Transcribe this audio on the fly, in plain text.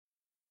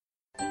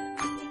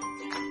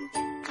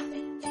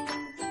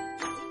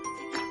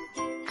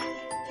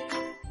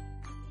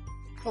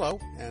Hello,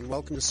 and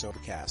welcome to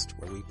Sobercast,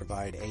 where we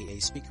provide AA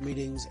speaker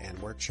meetings and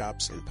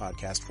workshops in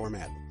podcast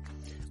format.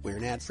 We're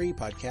an ad-free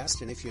podcast,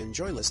 and if you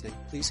enjoy listening,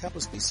 please help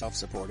us be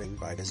self-supporting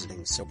by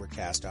visiting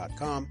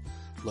Sobercast.com,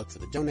 look for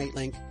the donate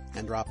link,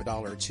 and drop $1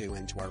 or $2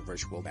 into our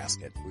virtual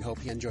basket. We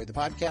hope you enjoyed the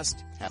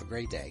podcast. Have a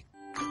great day.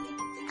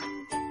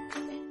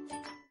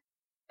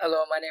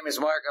 Hello, my name is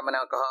Mark. I'm an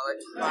alcoholic.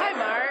 Hi,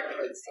 Mark.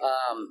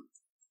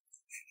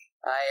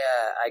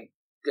 I'm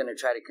going to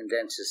try to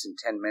condense this in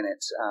 10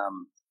 minutes.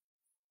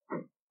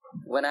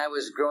 When I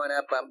was growing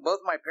up, both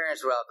my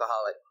parents were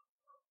alcoholic.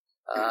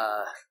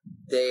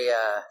 They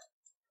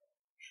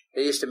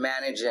used to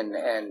manage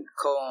and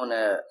co-own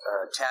a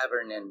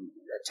tavern in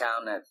a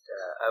town that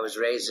I was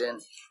raised in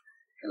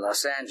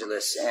Los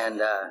Angeles. And,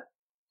 till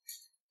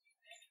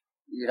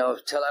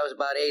I was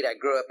about 8, I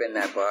grew up in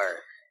that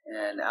bar.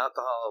 And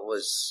alcohol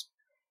was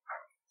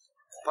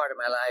part of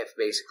my life,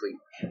 basically.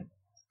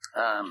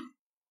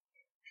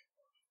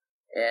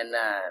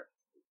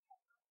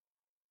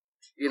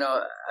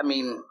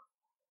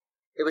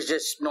 It was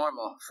just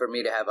normal for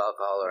me to have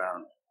alcohol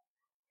around.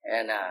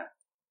 And I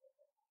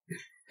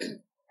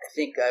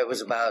think I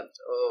was about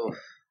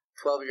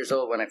 12 years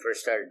old when I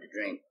first started to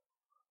drink.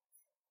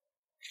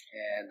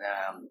 And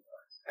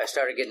I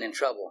started getting in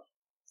trouble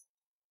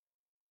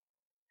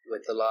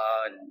with the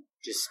law and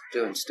just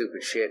doing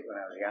stupid shit when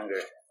I was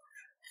younger.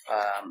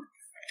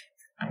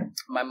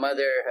 My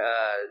mother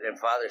and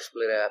father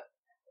split up,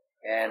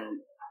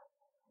 and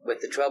with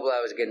the trouble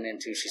I was getting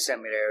into, she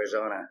sent me to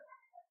Arizona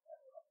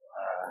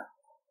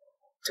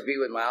to be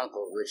with my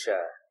uncle, which,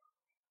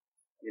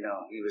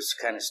 he was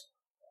kind of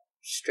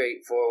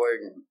straightforward,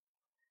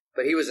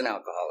 but he was an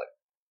alcoholic.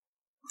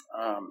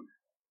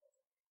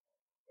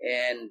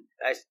 And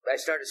I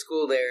started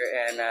school there,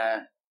 and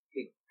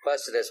he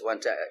busted us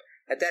one time.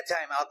 At that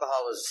time,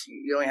 alcohol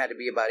you only had to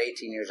be about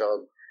 18 years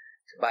old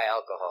to buy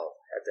alcohol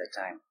at that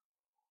time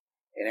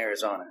in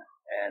Arizona.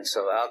 And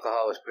so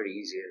alcohol was pretty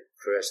easy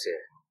for us to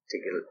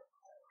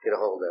get a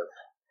hold of.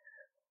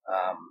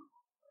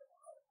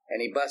 And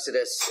he busted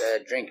us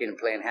drinking and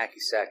playing hacky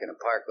sack in a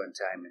park one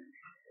time, and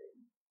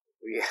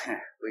we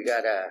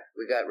got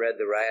read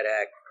the riot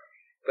act.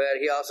 But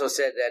he also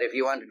said that if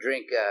you wanted to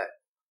drink,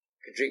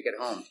 could drink at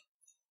home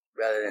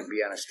rather than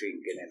be on the street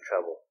and get in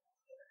trouble.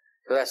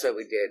 So that's what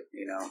we did,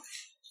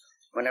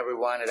 Whenever we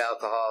wanted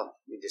alcohol,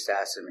 we just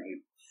asked him, and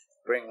he'd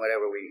bring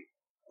whatever we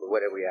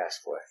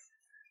asked for.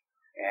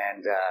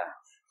 And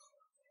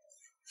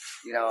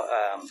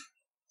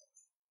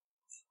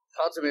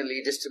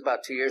ultimately, just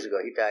about 2 years ago,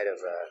 he died of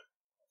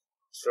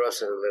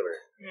cirrhosis of the liver.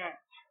 Yeah.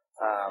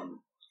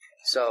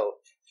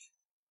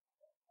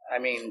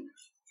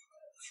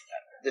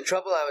 The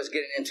trouble I was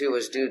getting into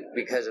was due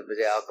because of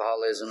the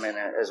alcoholism, and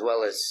as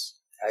well as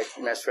I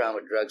messed around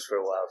with drugs for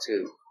a while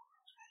too.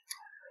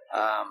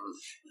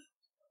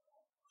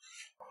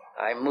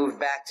 I moved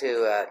back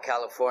to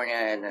California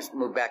and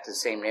moved back to the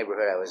same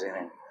neighborhood I was in,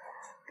 and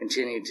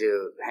continued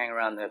to hang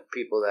around the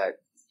people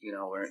that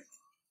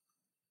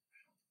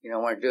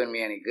weren't doing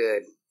me any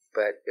good,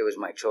 but it was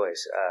my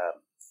choice.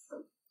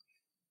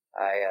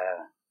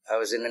 I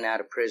was in and out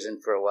of prison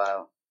for a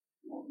while,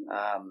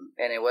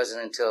 and it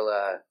wasn't until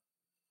I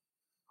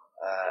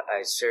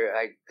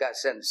got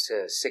sentenced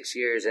to 6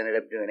 years, ended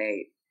up doing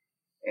 8,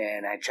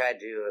 and I tried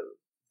to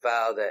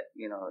vow that,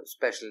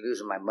 especially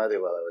losing my mother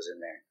while I was in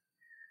there.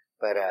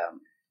 But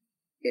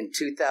in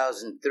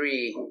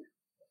 2003,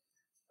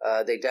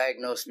 they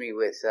diagnosed me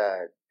with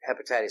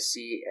hepatitis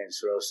C and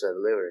cirrhosis of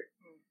the liver.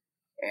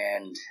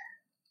 And,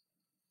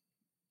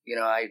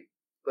 I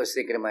was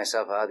thinking to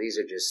myself, these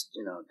are just,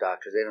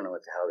 doctors. They don't know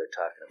what the hell they're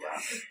talking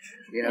about.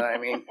 You know what I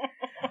mean?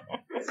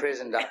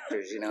 Prison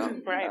doctors,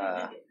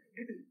 Right.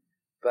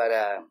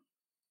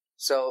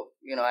 So,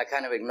 I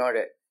kind of ignored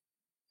it.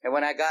 And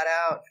when I got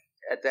out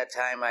at that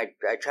time, I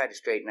tried to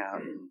straighten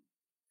out and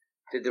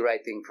did the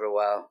right thing for a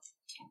while.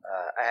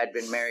 I had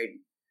been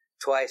married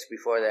twice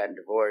before that and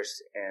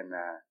divorced, and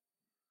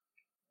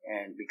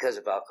because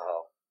of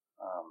alcohol,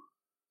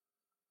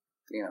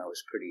 it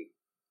was pretty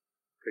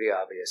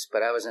obvious.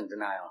 But I was in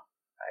denial.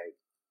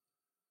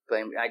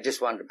 I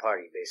just wanted to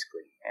party,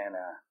 basically. And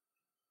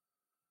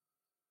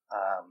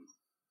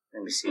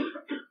let me see.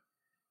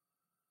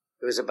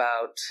 It was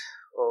about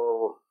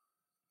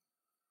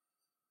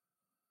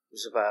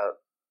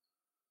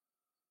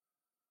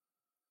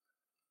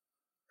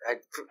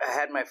I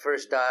had my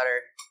first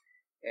daughter,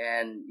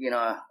 and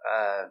I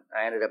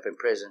ended up in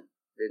prison.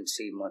 Didn't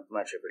see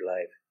much of her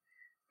life,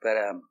 but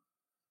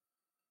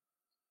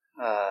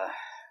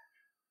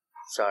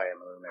sorry,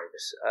 I'm a little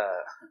nervous.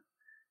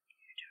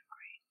 You're doing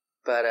great.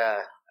 But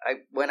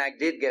when I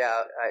did get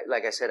out,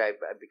 like I said, I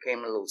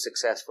became a little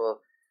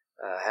successful.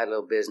 Had a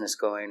little business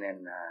going,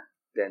 and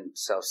then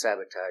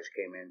self-sabotage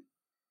came in,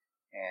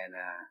 and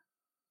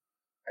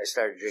I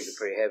started drinking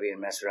pretty heavy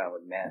and messing around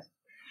with meth.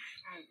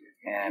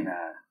 And,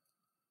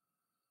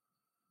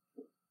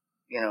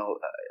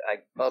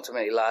 I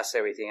ultimately lost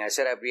everything. I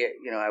said I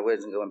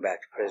wasn't going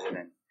back to prison,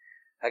 and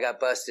I got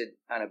busted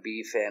on a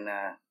beef, and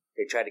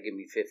they tried to give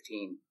me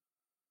 15.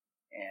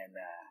 And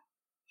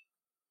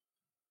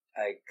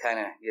I kind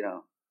of,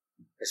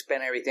 I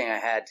spent everything I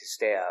had to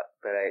stay out,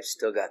 but I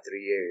still got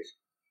 3 years.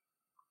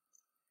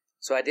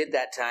 So I did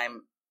that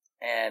time,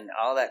 and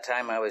all that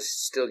time I was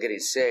still getting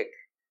sick.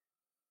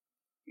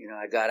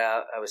 I got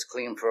out, I was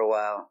clean for a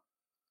while,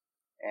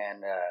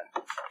 and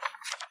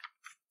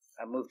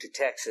I moved to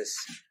Texas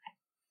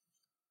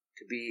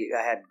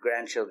I had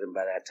grandchildren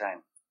by that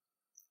time.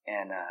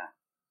 And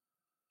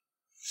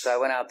so I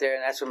went out there,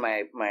 and that's when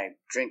my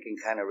drinking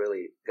kind of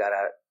really got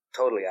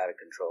totally out of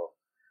control.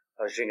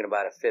 I was drinking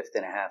about a fifth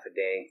and a half a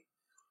day.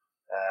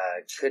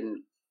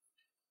 Couldn't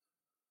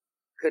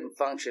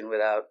function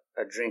without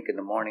a drink in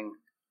the morning.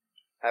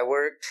 I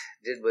worked,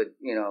 did what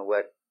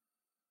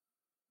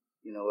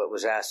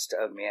was asked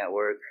of me at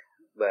work,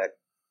 but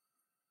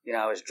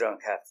I was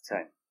drunk half the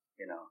time.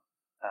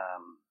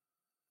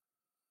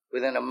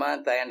 Within a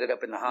month, I ended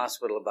up in the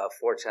hospital about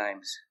 4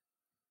 times.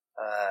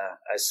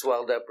 I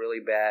swelled up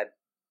really bad.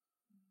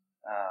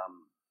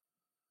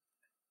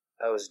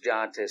 I was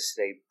jaundiced.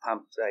 They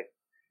pumped like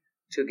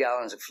 2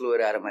 gallons of fluid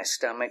out of my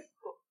stomach.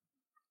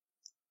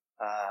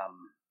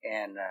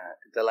 And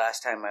the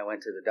last time I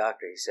went to the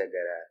doctor, he said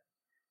that,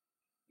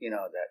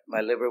 that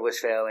my liver was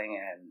failing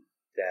and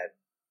that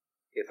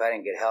if I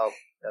didn't get help,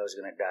 I was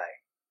going to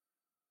die.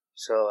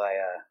 So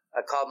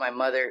I called my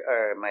mother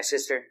or my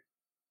sister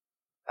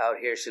out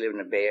here. She lived in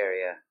the Bay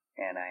Area,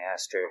 and I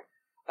asked her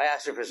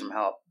for some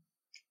help.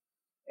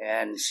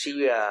 And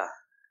she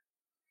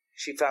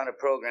found a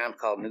program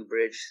called New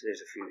Bridge.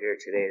 There's a few here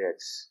today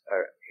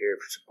are here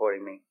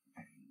supporting me,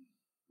 a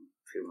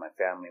few of my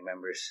family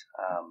members.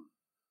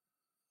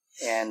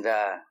 And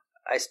I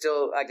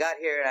got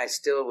here and I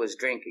still was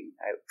drinking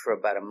for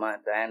about a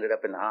month. I ended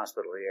up in the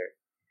hospital here,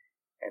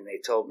 and they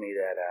told me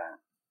that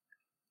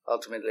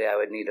ultimately I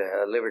would need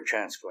a liver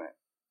transplant.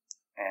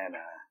 And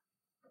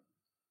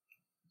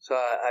so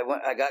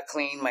I got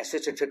clean. My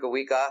sister took a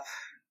week off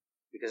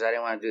because I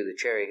didn't want to do the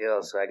Cherry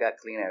Hill, so I got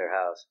clean at her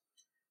house.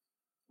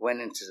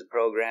 Went into the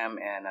program,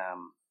 and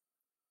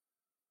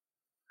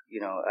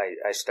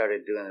I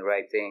started doing the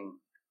right thing.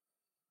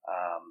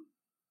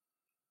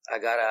 I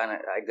got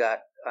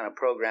on a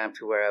program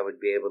to where I would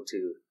be able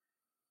to,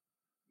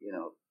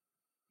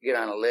 get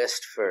on a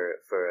list for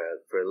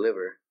a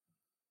liver,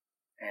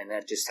 and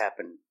that just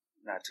happened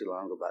not too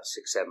long ago, about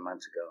 6-7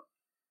 months ago.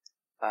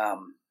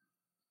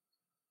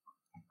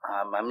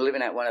 I'm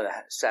living at one of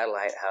the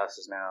satellite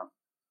houses now,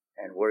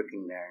 and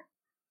working there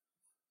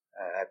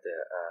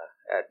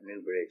at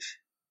New Bridge.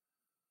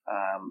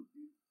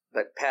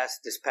 But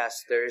this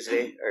past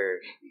Thursday,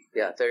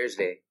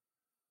 Thursday,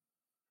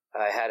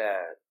 I had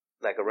a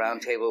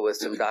round table with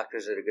some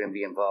doctors that are going to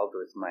be involved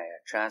with my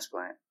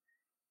transplant,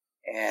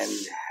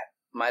 and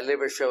my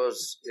liver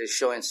is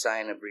showing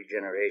sign of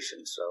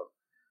regeneration. So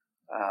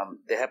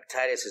the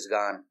hepatitis is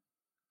gone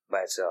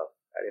by itself.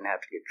 I didn't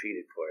have to get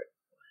treated for it.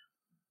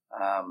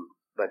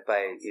 But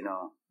by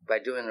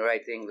doing the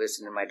right thing,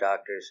 listening to my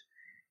doctors,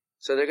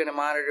 so they're going to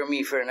monitor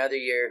me for another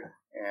year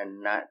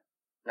and not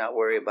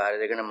worry about it.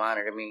 They're going to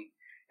monitor me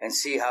and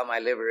see how my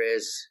liver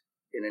is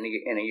in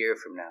a year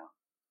from now.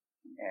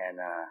 And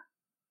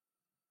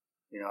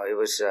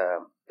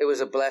it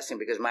was a blessing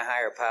because my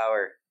higher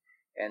power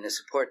and the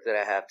support that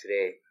I have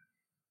today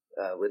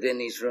within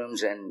these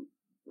rooms and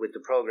with the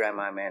program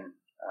I'm in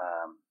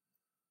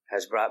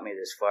has brought me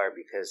this far,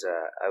 because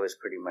I was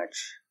pretty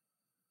much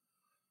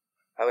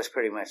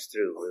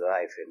through with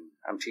life, and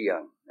I'm too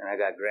young, and I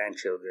got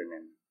grandchildren,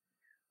 and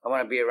I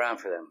want to be around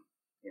for them.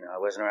 I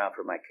wasn't around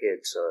for my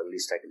kids, so at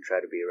least I can try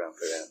to be around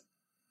for them.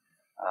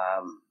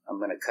 I'm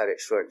going to cut it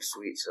short and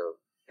sweet, so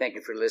thank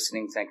you for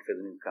listening. Thank you for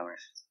the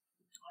newcomers.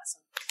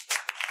 Awesome.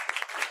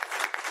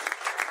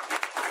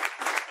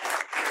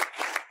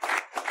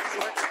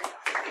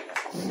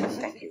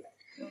 Thank you.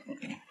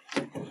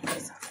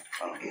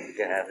 Oh, you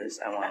can have this.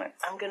 I want it.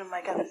 I'm going to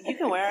mic up. You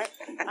can wear it.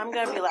 I'm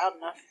going to be loud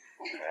enough.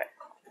 All right.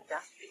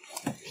 Yeah.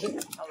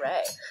 All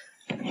right.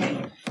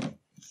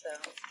 So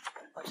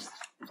I'll just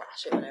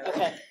flash it whenever.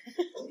 Okay.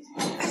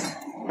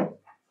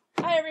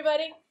 Hi,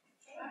 everybody.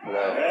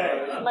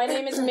 Hello. My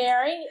name is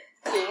Mary,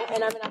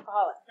 and I'm an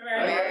alcoholic.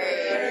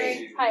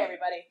 Mary. Hi,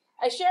 everybody.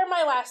 I share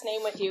my last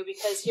name with you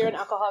because here in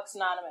Alcoholics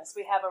Anonymous,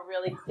 we have a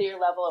really clear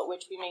level at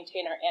which we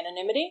maintain our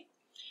anonymity.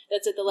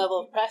 That's at the level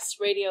of press,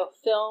 radio,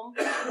 film,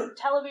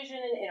 television,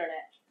 and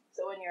internet.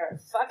 So when you're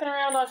fucking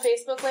around on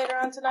Facebook later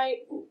on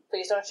tonight,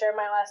 please don't share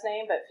my last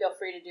name, but feel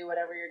free to do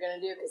whatever you're going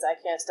to do because I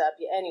can't stop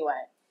you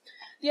anyway.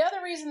 The other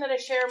reason that I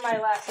share my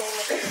last name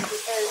with you is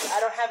because I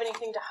don't have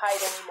anything to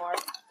hide anymore.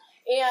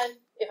 And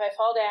if I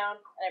fall down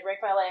and I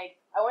break my leg,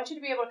 I want you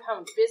to be able to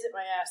come visit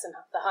my ass in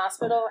the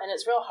hospital, and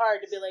it's real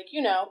hard to be like,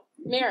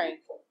 Mary,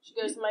 she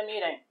goes to my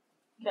meeting.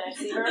 Can I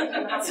see her in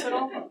the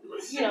hospital?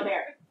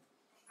 Mary.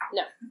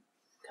 No.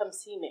 Come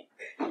see me.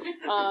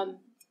 And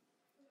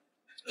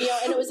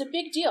it was a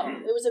big deal.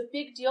 It was a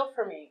big deal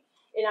for me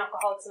in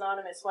Alcoholics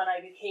Anonymous when I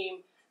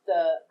became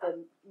the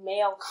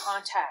male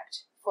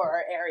contact for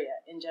our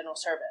area in general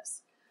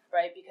service,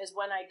 right? Because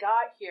when I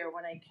got here,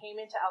 when I came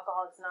into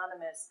Alcoholics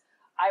Anonymous,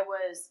 I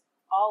was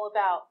all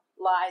about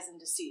lies and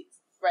deceits.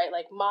 right?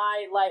 Like,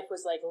 my life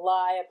was like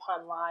lie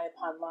upon lie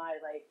upon lie.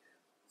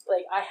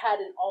 Like I had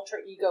an alter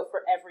ego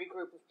for every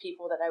group of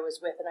people that I was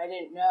with, and I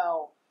didn't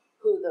know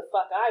who the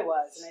fuck I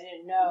was, and I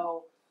didn't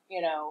know,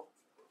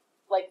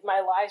 like,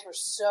 my lies were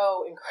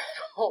so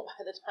incredible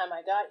by the time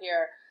I got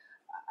here.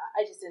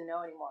 I just didn't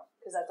know anymore,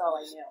 because that's all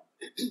I knew.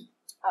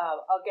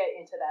 I'll get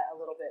into that a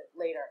little bit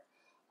later.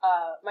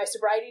 My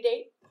sobriety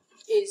date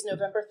is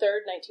November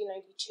 3rd,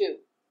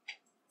 1992.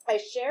 I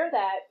share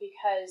that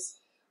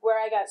because where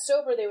I got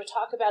sober, they would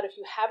talk about if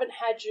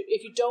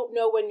you don't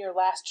know when your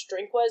last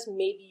drink was,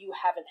 maybe you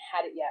haven't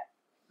had it yet.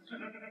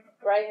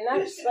 Right? And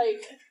that's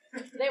like,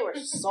 they were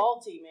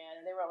salty,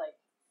 man. And they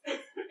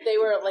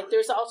were like,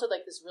 there's also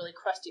like this really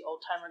crusty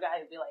old timer guy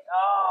who'd be like,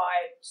 oh,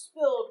 I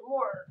spilled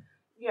more,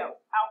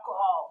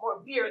 alcohol, more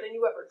beer than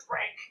you ever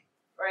drank.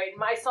 Right?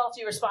 My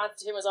salty response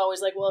to him was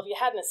always like, well, if you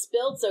hadn't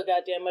spilled so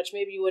goddamn much,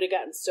 maybe you would have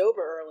gotten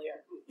sober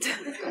earlier.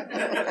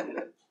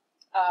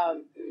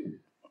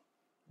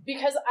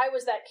 Because I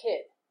was that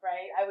kid,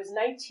 right? I was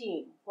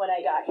 19 when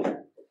I got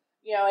here.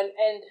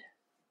 And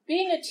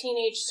being a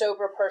teenage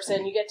sober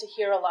person, you get to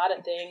hear a lot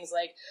of things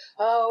like,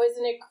 oh,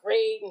 isn't it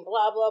great, and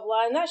blah, blah,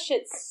 blah. And that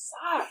shit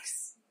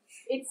sucks.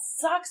 It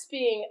sucks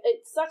being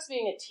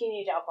a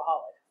teenage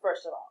alcoholic,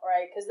 first of all,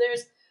 right? Because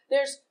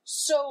there's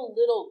so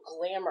little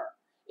glamour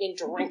in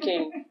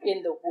drinking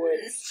in the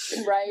woods,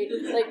 right?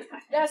 Like,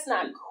 that's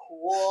not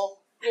cool.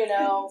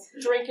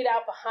 Drink it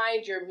out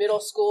behind your middle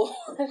school.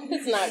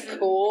 It's not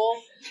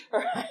cool,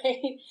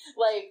 right?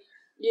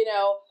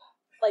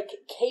 Like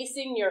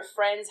casing your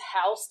friend's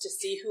house to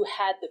see who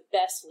had the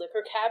best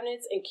liquor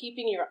cabinets and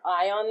keeping your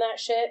eye on that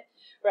shit,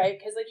 right?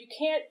 Because, like, you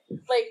can't,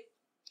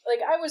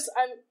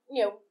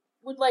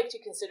 would like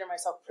to consider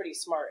myself pretty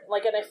smart.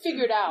 Like, and I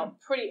figured out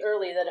pretty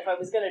early that if I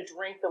was going to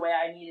drink the way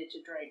I needed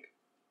to drink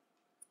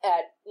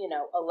at,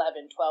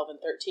 11, 12, and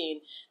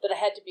 13, that I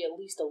had to be at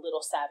least a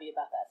little savvy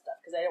about that stuff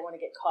because I didn't want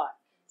to get caught.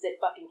 Because I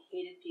fucking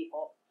hated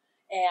people.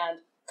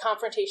 And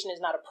confrontation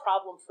is not a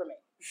problem for me,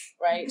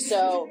 right?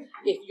 So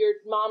if your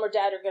mom or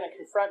dad are going to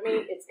confront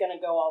me, it's going to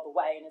go all the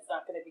way, and it's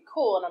not going to be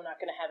cool, and I'm not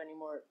going to have any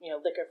more,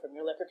 liquor from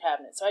your liquor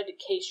cabinet. So I had to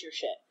case your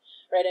shit,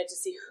 right? I had to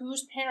see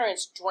whose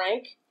parents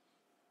drank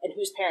and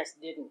whose parents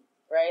didn't,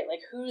 right?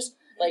 Like, who's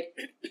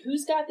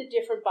got the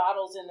different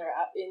bottles in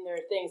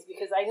their things,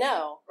 because I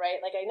know,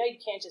 right? Like, I know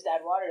you can't just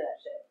add water to that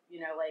shit,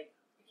 you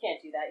can't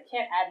do that. You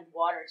can't add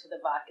water to the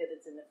vodka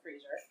that's in the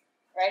freezer,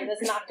 right?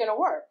 That's not going to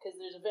work, because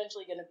there's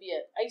eventually going to be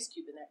an ice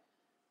cube in there.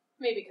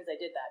 Maybe because I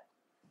did that.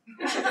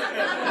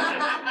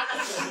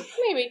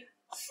 Maybe.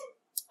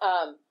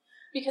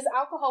 Because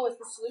alcohol was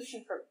the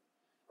solution for me,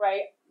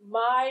 right?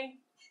 My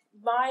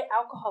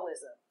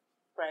alcoholism,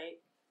 right,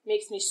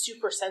 makes me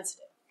super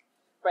sensitive.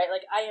 Right,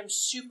 like, I am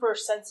super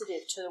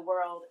sensitive to the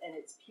world and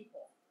its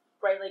people,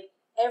 right? Like,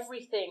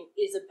 everything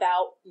is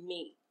about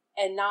me,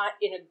 and not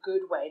in a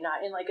good way,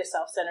 not in, like, a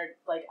self-centered,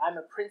 like, I'm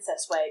a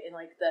princess way, in,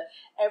 like, the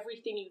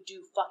everything you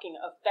do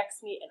fucking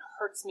affects me and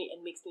hurts me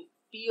and makes me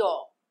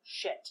feel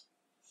shit,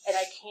 and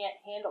I can't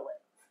handle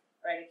it,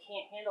 right? I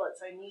can't handle it,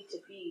 so I need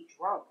to be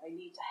drunk. I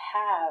need to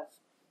have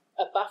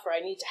a buffer.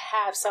 I need to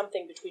have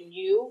something between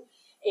you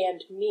and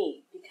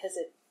me, because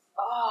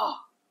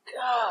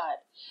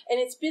God.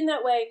 And it's been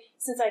that way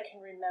since I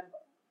can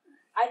remember.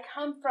 I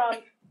come from,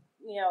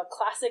 a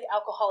classic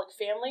alcoholic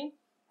family.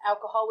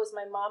 Alcohol was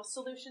my mom's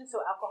solution,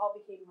 so alcohol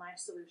became my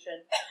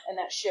solution, and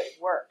that shit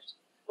worked.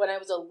 When I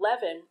was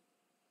 11,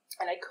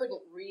 and I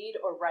couldn't read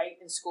or write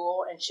in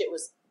school, and shit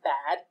was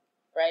bad,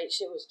 right?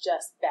 Shit was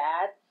just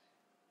bad.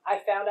 I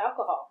found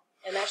alcohol,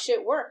 and that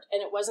shit worked,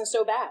 and it wasn't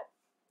so bad.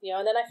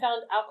 And then I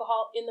found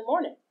alcohol in the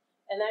morning,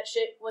 and that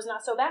shit was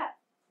not so bad,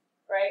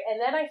 right? And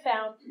then I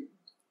found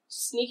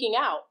sneaking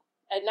out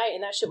at night,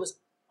 and that shit was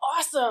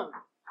awesome.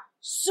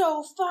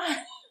 So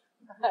fun,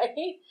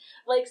 right?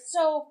 Like,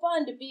 so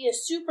fun to be a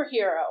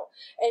superhero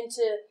and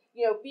to,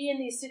 be in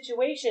these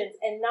situations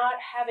and not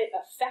have it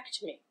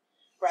affect me,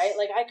 right?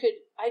 Like,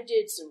 I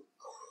did some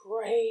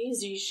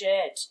crazy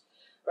shit,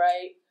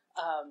 right?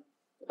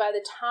 By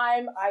the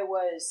time I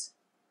was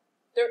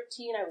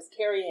 13, I was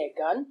carrying a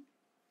gun,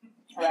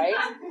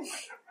 right?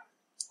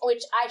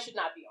 Which I should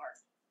not be armed.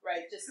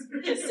 Right,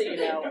 just so you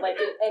know, like,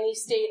 in any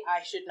state,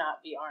 I should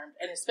not be armed,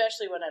 and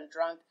especially when I'm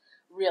drunk,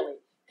 really,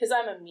 because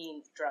I'm a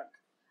mean drunk.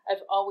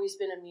 I've always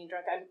been a mean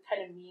drunk. I'm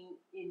kind of mean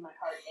in my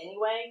heart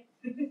anyway.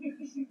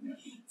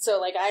 So,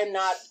 like, I am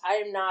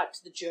not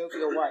the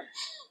jovial one,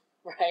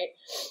 right?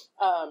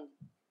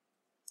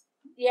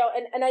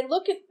 And I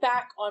look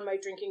back on my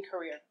drinking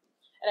career,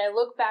 and I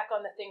look back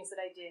on the things that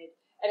I did,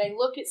 and I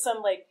look at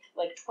some, like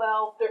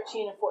 12,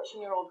 13, and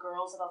 14-year-old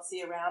girls that I'll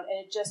see around,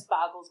 and it just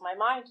boggles my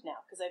mind now,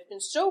 because I've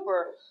been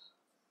sober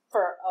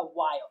for a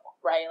while,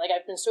 right? Like,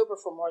 I've been sober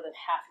for more than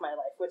half my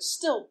life, which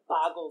still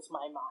boggles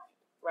my mind,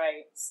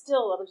 right?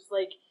 Still, I'm just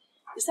like,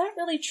 is that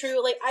really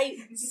true? Like, I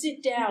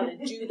sit down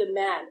and do the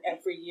math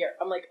every year.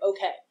 I'm like,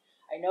 okay,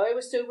 I know I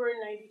was sober in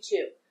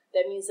 92.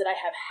 That means that I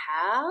have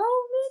how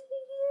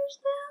many years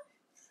now?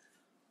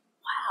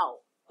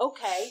 Wow.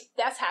 Okay,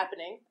 that's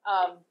happening.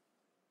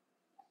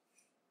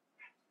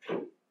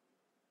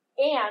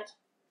 And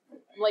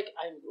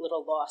I'm a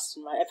little lost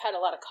in I've had a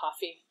lot of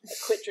coffee. I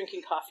quit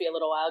drinking coffee a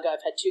little while ago.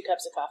 I've had 2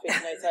 cups of coffee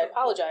tonight, so I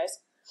apologize.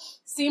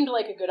 Seemed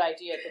like a good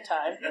idea at the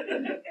time.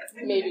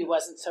 Maybe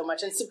wasn't so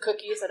much. And some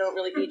cookies. I don't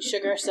really eat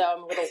sugar, so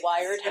I'm a little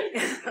wired.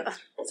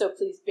 So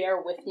please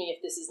bear with me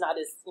if this is not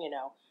as,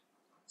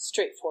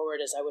 straightforward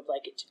as I would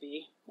like it to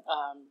be.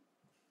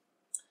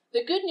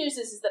 The good news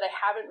is that I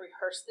haven't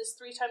rehearsed this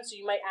 3 times, so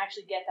you might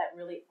actually get that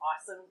really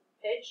awesome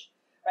pitch,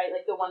 right?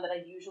 Like the one that I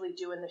usually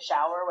do in the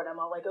shower when I'm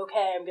all like,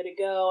 okay, I'm going to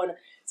go and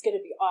it's going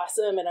to be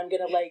awesome and I'm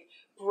going to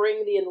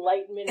bring the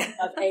enlightenment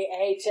of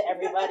AA to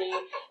everybody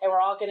and we're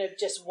all going to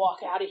just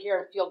walk out of here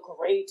and feel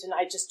great and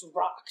I just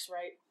rocks,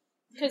 right?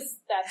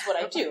 Because that's what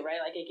I do, right?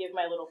 Like I give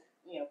my little,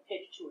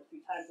 pitch 2 or 3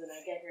 times and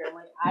I get here and I'm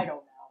like, I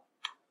don't know.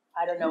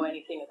 I don't know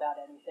anything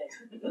about anything.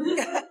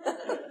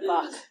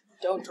 Fuck.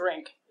 Don't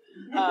drink.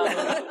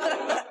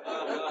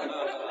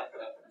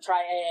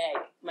 Try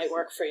AA. Might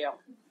work for you.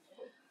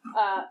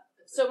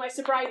 So my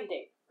sobriety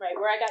date, right,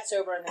 where I got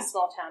sober in this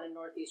small town in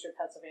northeastern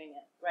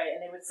Pennsylvania, right,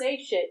 and they would say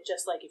shit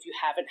just like if you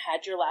haven't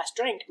had your last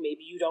drink,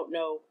 maybe you don't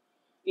know,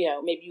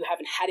 maybe you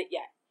haven't had it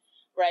yet,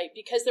 right,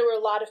 because there were a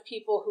lot of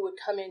people who would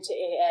come into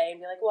AA and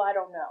be like, well, I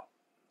don't know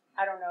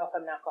if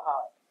I'm an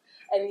alcoholic,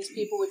 and these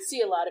people would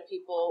see a lot of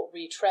people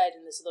retread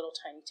in this little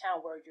tiny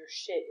town where your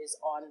shit is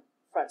on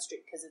Front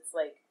Street, because it's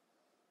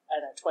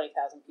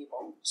 20,000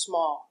 people,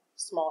 small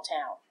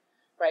town,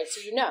 right, so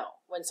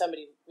when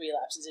somebody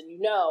relapses and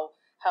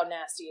how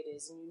nasty it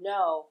is, and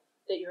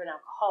that you're an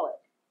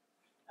alcoholic.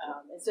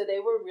 And so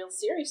they were real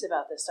serious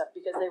about this stuff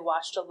because they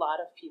watched a lot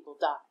of people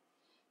die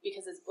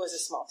because it was a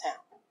small town.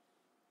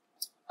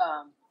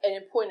 And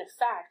in point of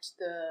fact,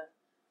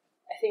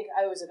 I think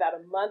I was about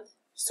a month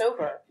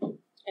sober,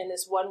 and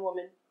this one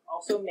woman,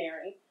 also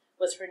Mary,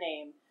 was her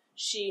name.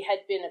 She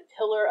had been a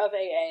pillar of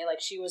AA,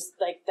 she was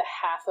the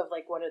half of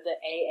one of the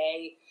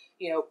AA,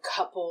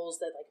 couples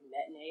that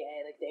met in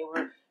AA, they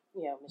were,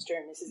 Mr.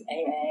 and Mrs.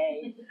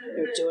 AA, they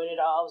were doing it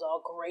all, it was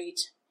all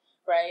great,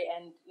 right,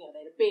 and, they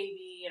had a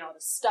baby and all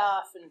this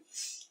stuff, and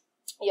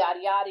yada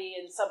yada,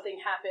 and something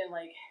happened,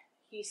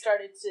 he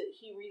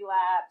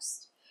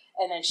relapsed,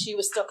 and then she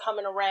was still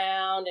coming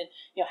around, and,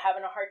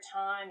 having a hard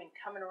time, and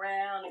coming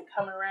around,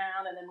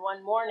 and then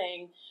one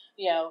morning,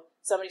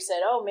 somebody said,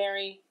 oh,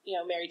 Mary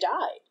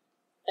died,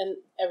 and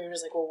everyone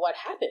was like, well,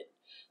 what happened?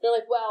 They're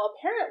like, well,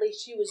 apparently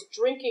she was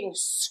drinking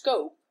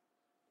Scope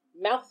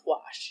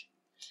mouthwash.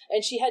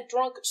 And she had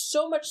drunk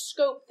so much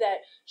Scope that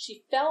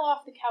she fell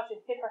off the couch and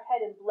hit her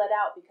head and bled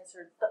out because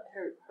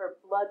her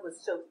blood was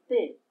so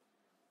thin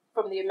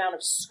from the amount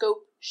of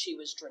Scope she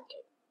was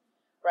drinking,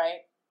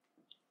 right?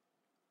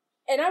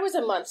 And I was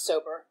a month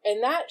sober,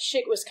 and that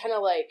shit was kind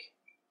of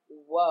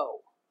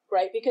whoa,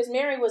 right? Because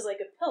Mary was a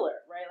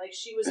pillar, right?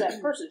 She was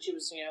that person. She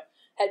was,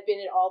 had been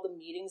at all the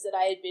meetings that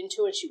I had been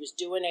to, and she was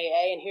doing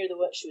AA, and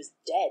she was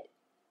dead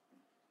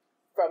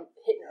from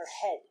hitting her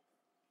head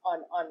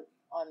on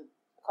a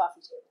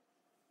coffee table.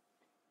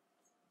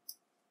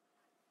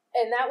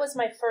 And that was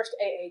my first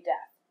AA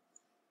death,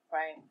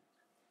 right?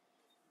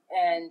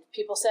 And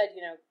people said,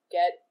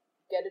 get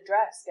a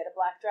dress, get a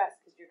black dress,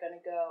 because you're going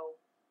to go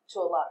to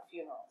a lot of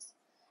funerals.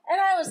 And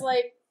I was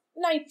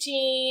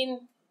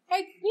 19.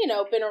 I'd,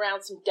 been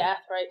around some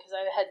death, right? Because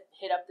I had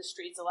hit up the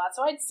streets a lot.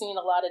 So I'd seen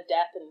a lot of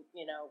death and,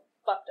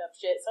 fucked up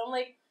shit. So I'm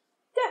like,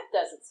 death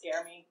doesn't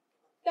scare me.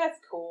 That's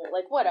cool.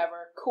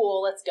 Whatever.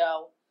 Cool. Let's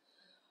go.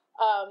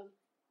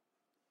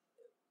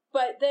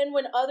 But then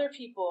when other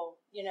people,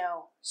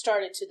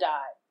 started to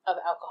die of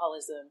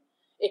alcoholism,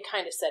 it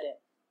kind of set in,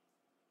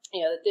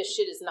 that this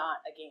shit is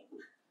not a game,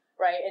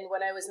 right? And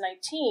when I was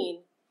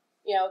 19,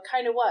 it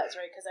kind of was,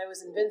 right? Because I was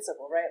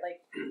invincible, right?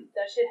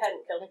 That shit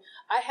hadn't killed me.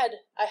 I had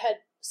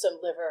some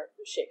liver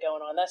shit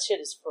going on. That shit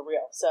is for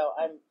real. So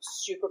I'm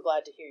super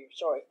glad to hear your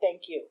story.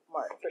 Thank you,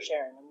 Mark, for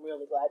sharing. I'm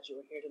really glad you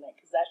were here tonight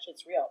because that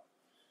shit's real.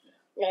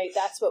 Right?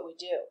 That's what we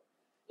do.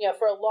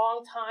 For a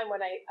long time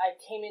when I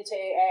came into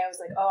AA, I was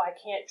like, oh, I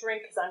can't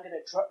drink because I'm going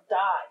to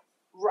die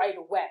right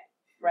away,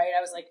 right?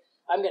 I was like,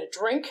 I'm going to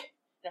drink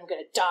and I'm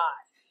going to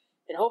die.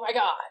 And oh my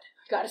God,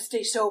 I got to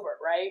stay sober,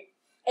 right?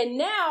 And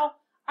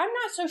now I'm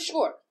not so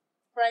sure,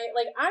 right?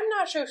 I'm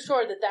not so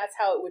sure that that's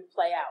how it would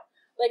play out.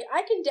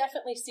 I can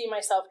definitely see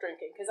myself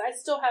drinking because I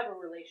still have a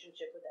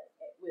relationship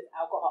with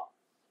alcohol,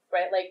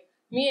 right?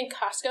 Me and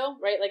Costco,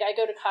 right? I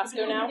go to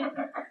Costco now,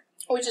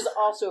 which is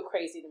also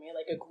crazy to me,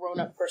 a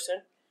grown-up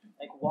person.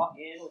 Walk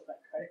in with my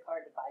credit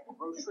card to buy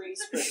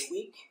groceries for the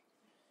week.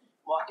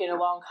 Walk in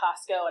along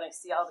Costco and I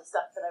see all the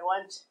stuff that I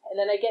want. And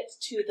then I get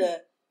to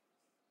the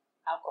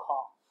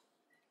alcohol,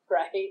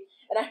 right?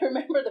 And I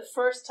remember the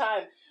first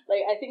time,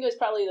 I think it was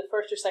probably the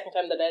first or second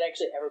time that I'd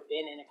actually ever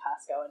been in a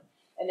Costco.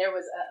 And there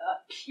was a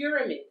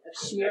pyramid of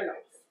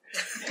Smirnoff,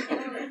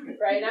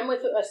 right? And I'm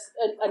with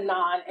a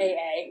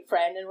non-AA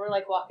friend and we're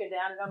walking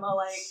down and I'm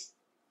all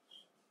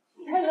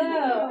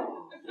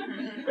hello.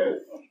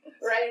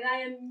 Right, and I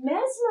am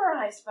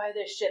mesmerized by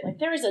this shit.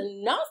 There is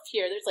enough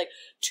here. There's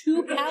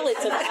 2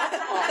 pallets of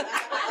alcohol.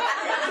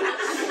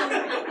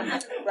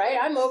 right?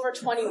 I'm over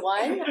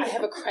 21. I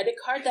have a credit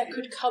card that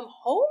could come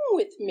home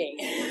with me.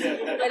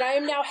 And I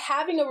am now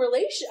having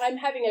I'm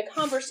having a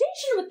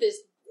conversation with this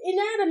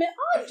inanimate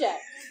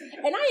object.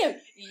 And I am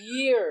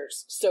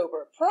years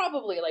sober,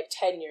 probably like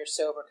 10 years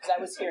sober, because I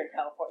was here in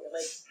California.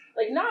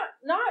 Like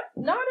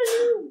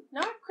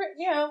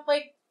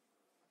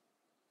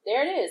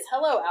there it is.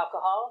 Hello,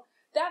 alcohol.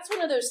 That's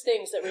one of those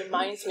things that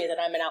reminds me that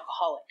I'm an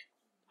alcoholic.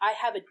 I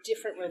have a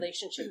different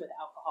relationship with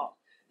alcohol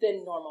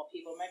than normal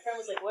people. My friend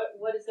was like,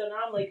 what is going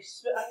on? I'm like,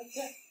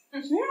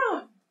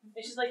 yeah.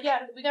 And she's like,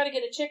 yeah, we got to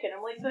get a chicken.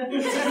 I'm like,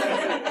 there's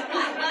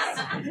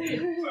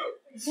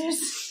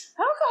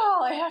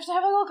alcohol. I have to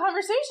have a little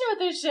conversation with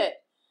this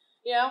shit.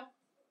 You know?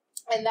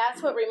 And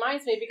that's what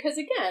reminds me, because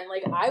again,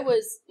 like I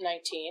was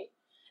 19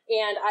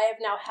 and I have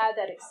now had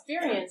that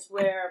experience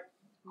where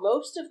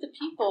most of the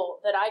people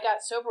that I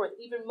got sober with,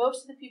 even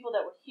most of the people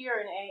that were here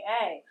in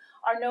AA,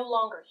 are no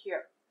longer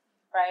here,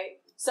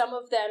 right? Some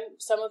of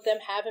them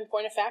have, in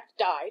point of fact,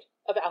 died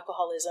of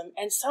alcoholism,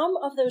 and some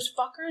of those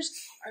fuckers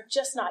are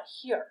just not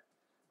here,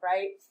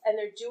 right? And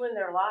they're doing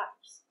their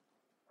lives,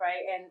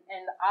 right?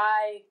 And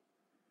I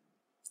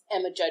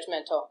am a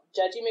judgmental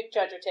Judgy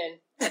McJudgerton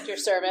at your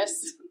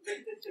service.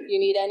 You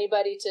need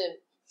anybody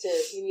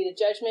you need a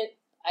judgment,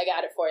 I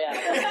got it for you.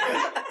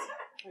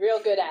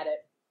 Real good at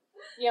it.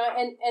 You know,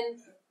 and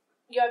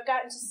you know, I've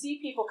gotten to see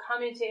people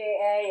come into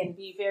AA and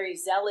be very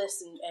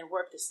zealous and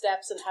work the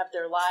steps and have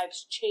their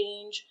lives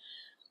change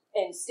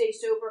and stay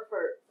sober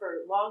for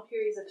long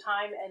periods of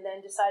time and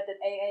then decide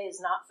that AA is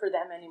not for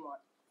them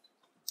anymore.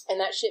 And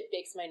that shit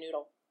bakes my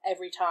noodle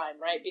every time,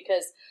 right?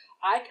 Because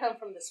I come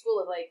from the school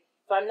of like,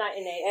 if I'm not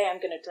in AA,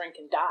 I'm going to drink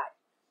and die.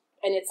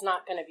 And it's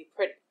not going to be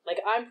pretty.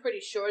 Like, I'm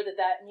pretty sure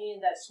that me and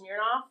that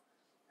Smirnoff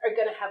are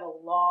going to have a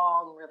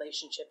long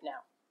relationship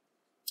now.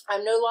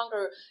 I'm no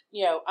longer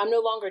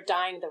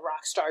dying the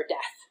rock star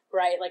death,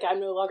 right? Like, I'm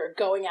no longer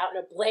going out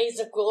in a blaze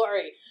of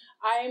glory.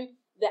 I'm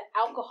the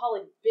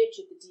alcoholic bitch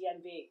at the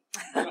DMV,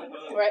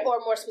 right? Or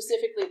more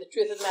specifically, the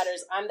truth of the matter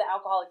is I'm the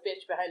alcoholic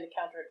bitch behind the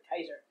counter at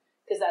Kaiser,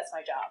 because that's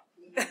my job,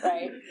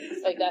 right?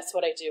 Like, that's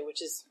what I do,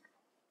 which is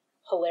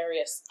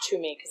hilarious to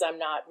me, because I'm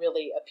not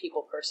really a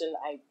people person.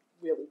 I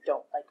really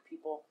don't like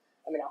people.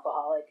 I'm an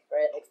alcoholic,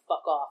 right? Like,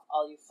 fuck off,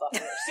 all you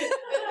fuckers.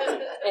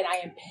 And I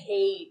am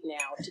paid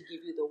now to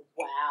give you the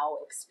wow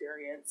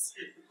experience.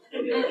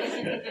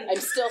 I'm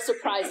still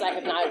surprised I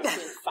have not been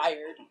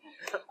fired.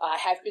 I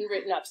have been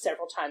written up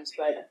several times,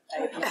 but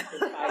I have not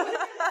been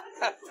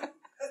fired.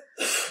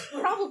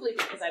 Probably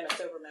because I'm a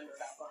sober member of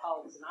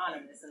Alcoholics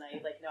Anonymous, and I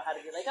know how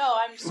to be like, oh,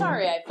 I'm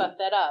sorry I fucked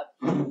that up.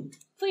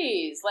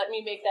 Please, let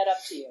me make that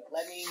up to you.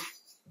 Let me,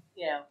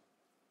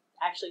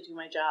 actually do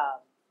my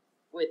job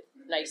with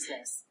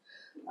niceness.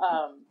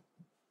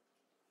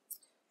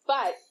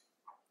 But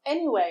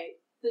anyway,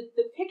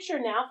 the picture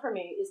now for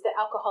me is the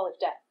alcoholic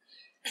death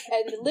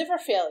and the liver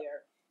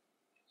failure,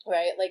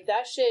 right? Like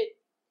that shit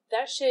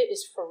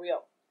is for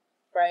real,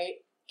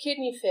 right?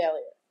 Kidney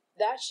failure,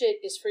 that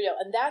shit is for real.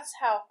 And that's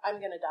how I'm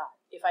going to die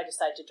if I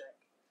decide to drink.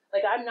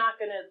 Like, I'm not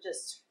going to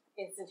just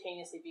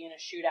instantaneously be in a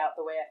shootout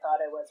the way I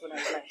thought I was when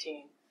I was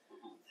 19,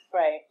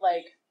 right?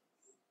 Like,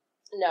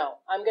 no,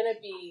 I'm going to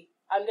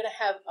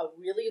have a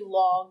really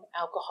long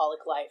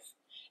alcoholic life.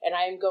 And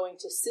I am going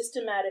to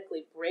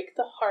systematically break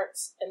the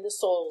hearts and the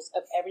souls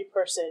of every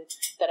person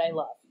that I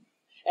love.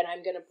 And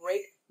I'm going to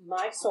break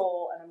my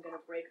soul and I'm going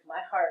to break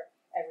my heart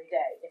every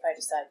day if I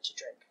decide to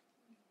drink.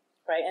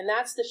 Right? And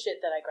that's the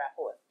shit that I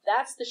grapple with.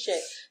 That's the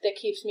shit that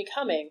keeps me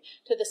coming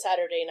to the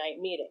Saturday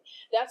night meeting.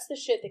 That's the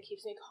shit that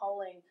keeps me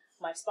calling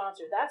my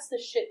sponsor. That's the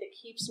shit that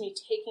keeps me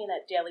taking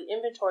that daily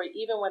inventory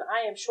even when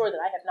I am sure that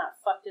I have not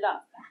fucked it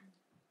up.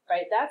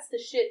 Right? That's the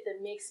shit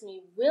that makes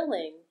me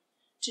willing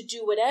to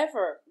do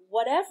whatever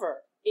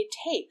it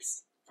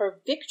takes for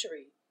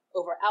victory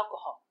over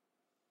alcohol,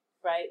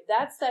 right?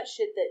 That's that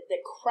shit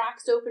that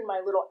cracks open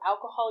my little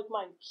alcoholic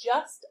mind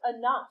just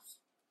enough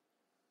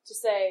to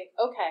say,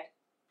 okay,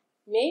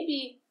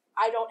 maybe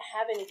I don't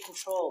have any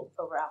control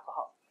over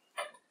alcohol.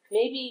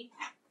 Maybe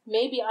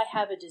I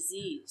have a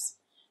disease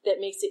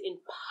that makes it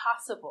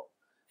impossible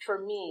for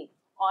me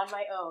on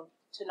my own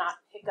to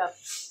not pick up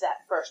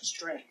that first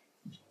drink.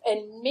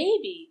 And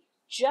maybe,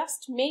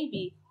 just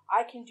maybe,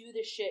 I can do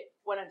this shit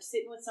when I'm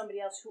sitting with somebody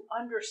else who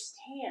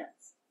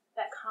understands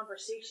that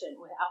conversation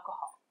with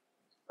alcohol,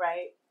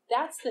 right?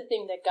 That's the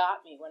thing that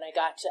got me when I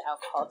got to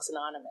Alcoholics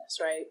Anonymous,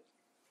 right?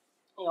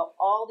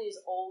 All these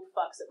old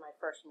fucks at my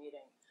first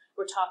meeting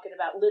were talking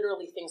about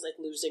literally things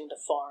like losing the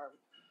farm,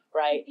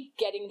 right?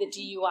 Getting the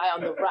DUI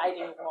on the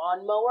riding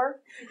lawnmower,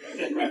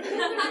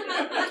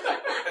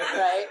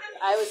 right?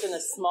 I was in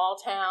a small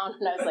town,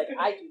 and I was like,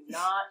 I do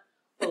not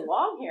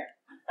belong here.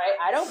 Right?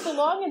 I don't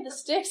belong in the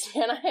sticks,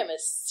 man. I am a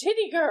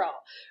city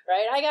girl,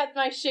 right? I got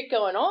my shit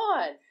going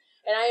on,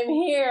 and I am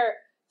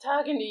here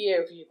talking to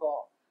you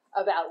people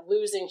about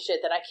losing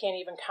shit that I can't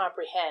even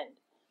comprehend.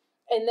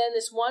 And then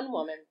this one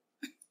woman,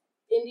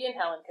 Indian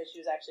Helen, because she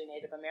was actually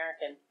Native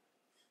American,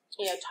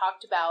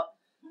 talked about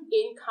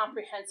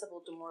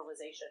incomprehensible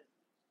demoralization,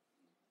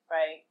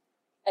 right?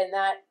 And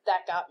that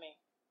got me,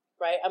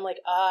 right? I'm like,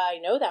 I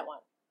know that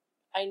one.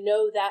 I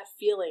know that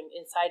feeling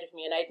inside of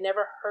me, and I'd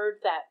never heard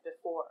that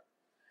before.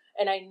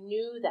 And I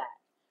knew that,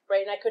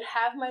 right? And I could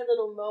have my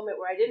little moment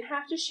where I didn't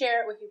have to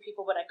share it with you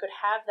people, but I could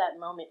have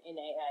that moment in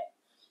AA.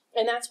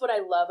 And that's what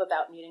I love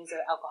about meetings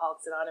of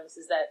Alcoholics Anonymous,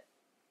 is that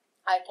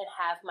I can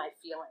have my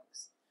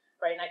feelings,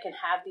 right? And I can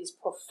have these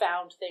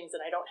profound things,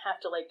 and I don't have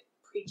to like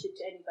preach it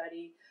to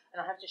anybody. I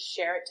don't have to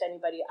share it to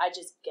anybody. I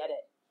just get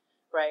it,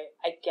 right?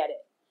 I get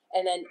it.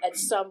 And then at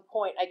some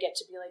point I get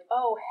to be like,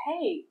 oh,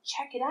 hey,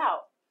 check it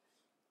out.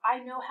 I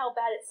know how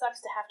bad it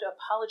sucks to have to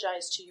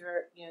apologize to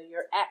your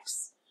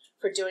ex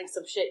for doing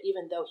some shit,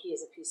 even though he is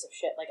a piece of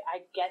shit. Like,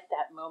 I get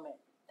that moment,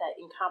 that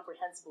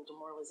incomprehensible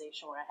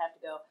demoralization where I have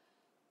to go,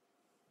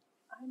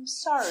 I'm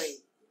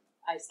sorry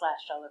I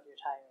slashed all of your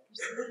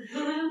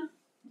tires.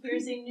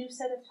 Here's a new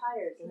set of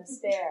tires and a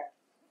spare.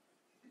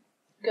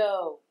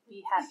 Go,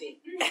 be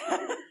happy.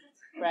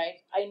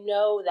 Right? I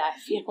know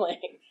that feeling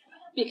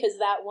because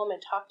that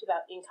woman talked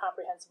about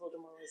incomprehensible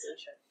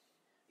demoralization.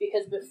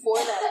 Because before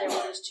that, there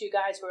were these two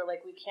guys who were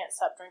like, we can't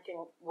stop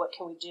drinking. What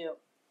can we do?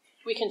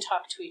 We can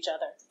talk to each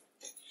other.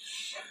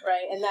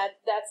 Right? And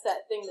that's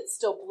that thing that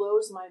still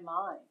blows my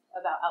mind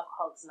about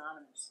Alcoholics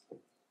Anonymous.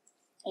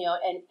 You know,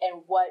 and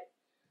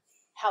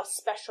how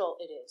special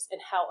it is and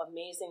how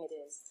amazing it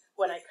is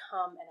when I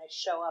come and I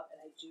show up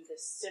and I do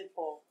this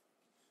simple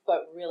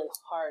but really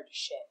hard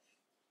shit.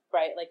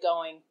 Right? Like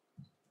going,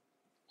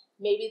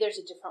 maybe there's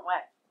a different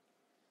way.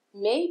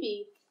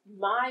 Maybe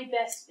my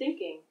best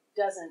thinking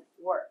doesn't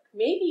work.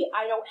 Maybe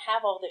I don't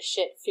have all this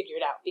shit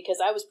figured out,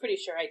 because I was pretty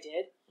sure I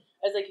did.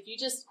 I was like, if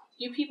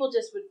you people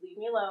just would leave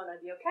me alone,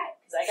 I'd be okay,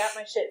 because I got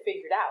my shit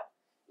figured out,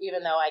 even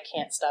though I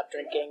can't stop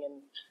drinking,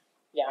 and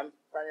yeah, I'm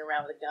running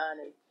around with a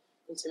gun and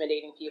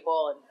intimidating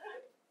people and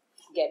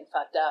getting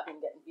fucked up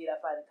and getting beat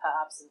up by the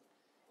cops, and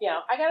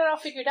I got it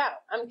all figured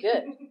out. I'm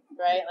good,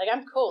 right? Like,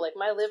 I'm cool. Like,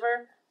 my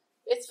liver,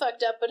 it's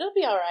fucked up, but it'll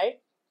be all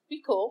right.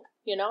 Be cool,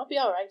 I'll be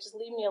all right. Just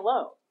leave me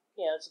alone.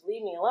 Just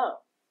leave me alone.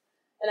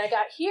 And I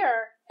got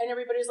here, and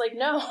everybody's like,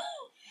 no,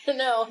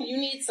 no, you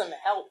need some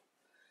help,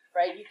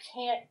 right? You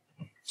can't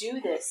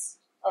do this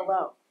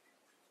alone,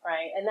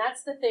 right? And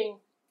that's the thing.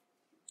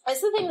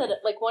 That's the thing that,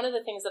 like, one of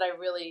the things that I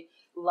really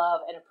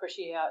love and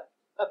appreciate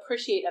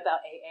about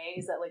AA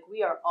is that, like,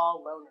 we are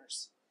all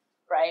loners,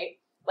 right?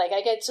 Like,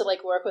 I get to,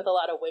 like, work with a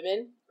lot of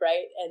women,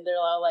 right? And they're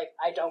all like,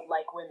 I don't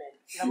like women.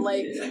 And I'm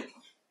like,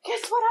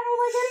 guess what? I don't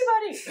like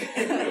anybody.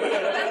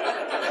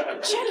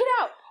 Check it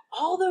out.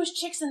 All those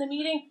chicks in the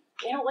meeting,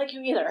 they don't like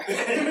you either.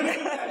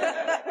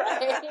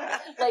 Right?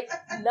 Like,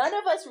 none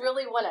of us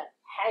really want to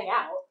hang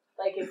out.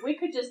 Like, if we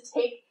could just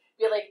be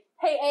like,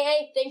 hey,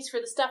 AA, thanks for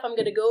the stuff. I'm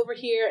going to go over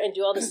here and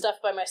do all this stuff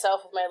by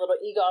myself with my little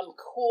ego. I'm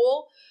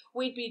cool.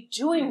 We'd be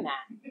doing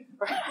that,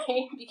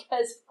 right?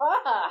 Because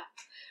fuck,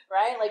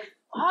 right? Like,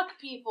 fuck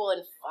people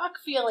and fuck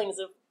feelings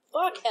and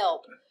fuck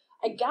help.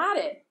 I got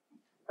it,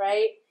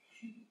 right?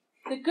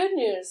 The good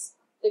news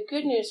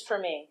for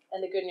me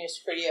and the good news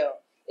for you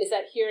is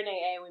that here in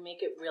AA, we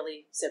make it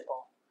really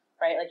simple,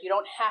 right? Like, you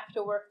don't have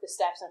to work the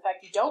steps. In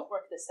fact, you don't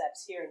work the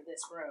steps here in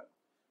this room,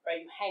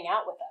 right? You hang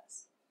out with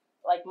us.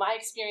 Like, my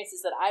experience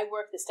is that I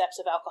work the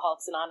steps of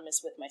Alcoholics Anonymous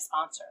with my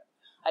sponsor.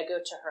 I go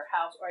to her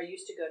house, or I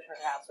used to go to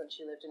her house when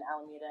she lived in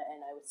Alameda,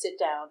 and I would sit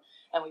down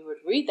and we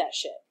would read that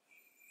shit,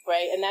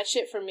 right? And that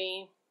shit for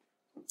me,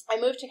 I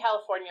moved to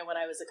California when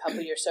I was a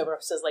couple years sober,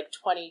 so it was like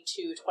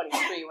 22,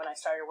 23 when I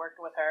started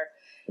working with her.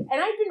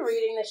 And I'd been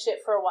reading this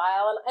shit for a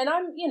while, and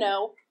I'm,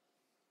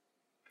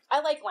 I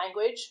like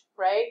language,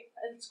 right?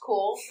 It's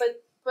cool,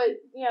 but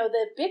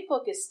the big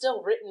book is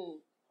still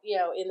written,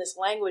 in this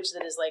language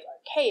that is like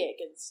archaic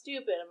and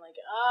stupid. I'm like,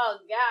 oh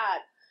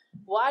God,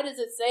 why does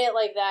it say it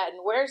like that?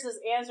 And where's this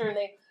answer? And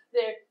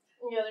they're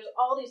there's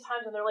all these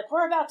times when they're like,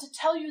 we're about to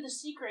tell you the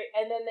secret,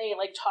 and then they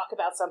like talk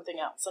about something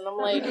else, and I'm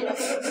like,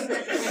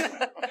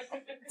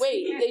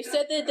 wait, they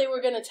said that they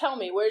were going to tell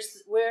me. Where?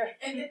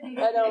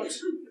 I don't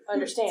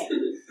understand,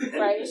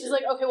 right? And she's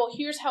like, okay, well,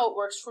 here's how it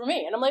works for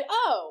me, and I'm like,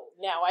 oh,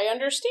 now I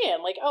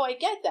understand. Like, oh, I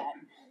get that.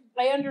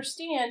 I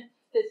understand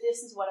that this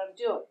is what I'm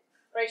doing,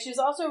 right? She was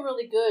also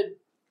really good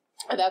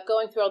about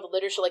going through all the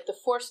literature. Like, the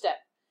 4-step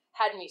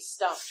had me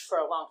stumped for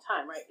a long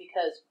time, right?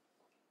 Because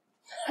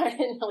I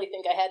didn't really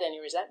think I had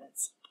any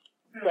resentments,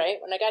 right?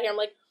 When I got here, I'm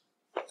like,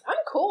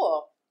 I'm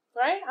cool,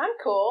 right? I'm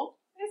cool.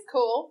 It's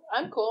cool.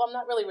 I'm cool. I'm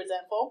not really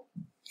resentful.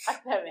 I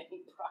don't have any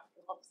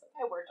problems.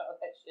 I worked all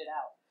that shit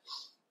out.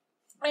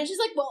 And she's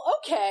like, well,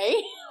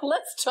 okay,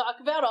 let's talk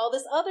about all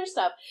this other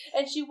stuff.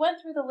 And she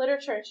went through the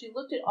literature and she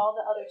looked at all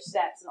the other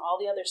steps and all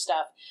the other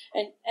stuff.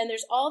 And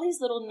there's all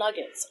these little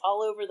nuggets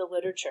all over the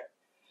literature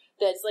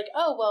that's like,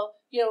 oh, well,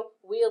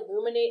 we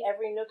illuminate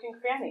every nook and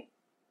cranny,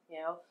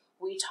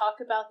 we talk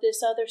about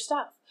this other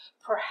stuff.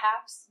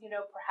 Perhaps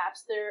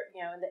there,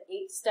 in the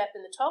 8th step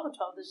in the 12 and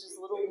 12, there's this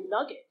little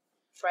nugget,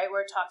 right,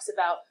 where it talks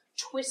about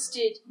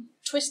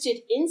twisted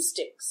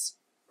instincts,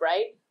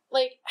 right?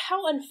 Like,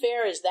 how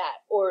unfair is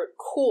that? Or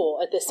cool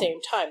at the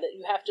same time that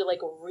you have to, like,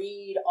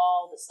 read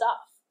all the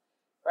stuff,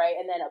 right?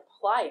 And then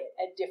apply it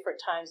at different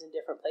times in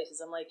different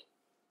places. I'm like,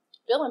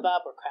 Bill and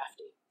Bob were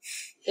crafty,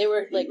 They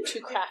were like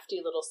two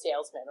crafty little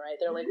salesmen, right?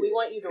 They're like, we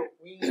want you to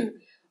read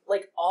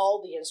like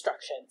all the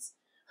instructions,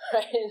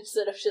 right?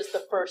 Instead of just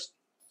the first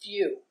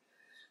few.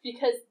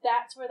 Because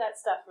that's where that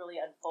stuff really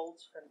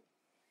unfolds for me.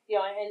 You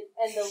know,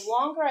 and the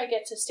longer I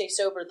get to stay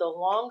sober, the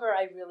longer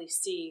I really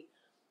see,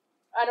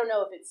 I don't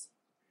know if it's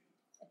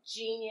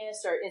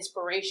genius or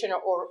inspiration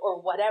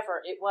or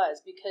whatever it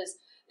was, because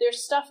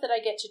there's stuff that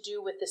I get to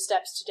do with the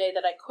steps today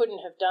that I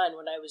couldn't have done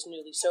when I was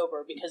newly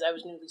sober, because I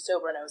was newly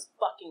sober and I was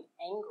fucking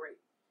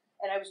angry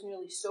and I was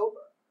newly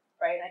sober,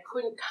 right? And I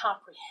couldn't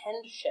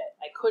comprehend shit.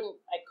 I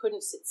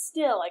couldn't sit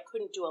still. I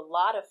couldn't do a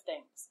lot of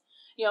things,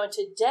 you know, and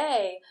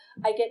today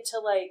I get to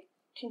like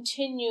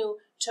continue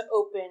to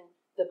open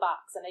the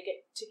box, and I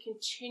get to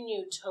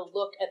continue to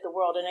look at the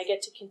world, and I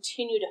get to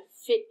continue to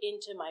fit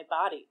into my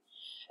body,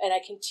 and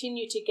I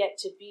continue to get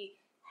to be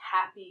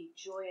happy,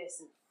 joyous,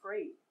 and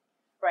free,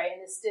 right?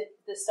 And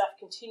this stuff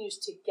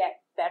continues to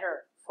get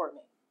better for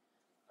me,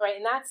 right?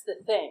 And that's the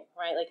thing,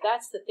 right? Like,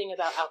 that's the thing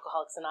about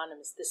Alcoholics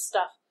Anonymous. This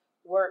stuff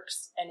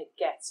works, and it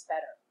gets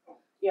better,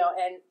 you know.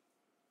 And,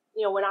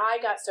 you know, when I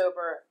got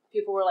sober,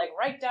 people were like,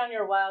 write down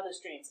your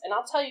wildest dreams. And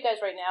I'll tell you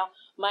guys right now,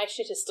 my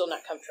shit has still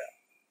not come true.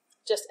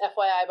 Just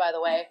FYI, by the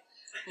way,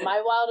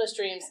 my wildest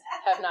dreams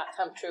have not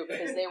come true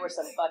because they were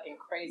some fucking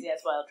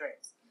crazy-ass wild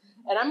dreams.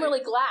 And I'm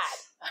really glad.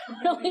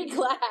 I'm really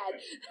glad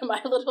that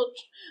my little,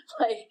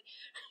 like,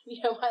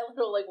 you know, my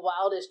little, like,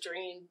 wildest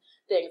dream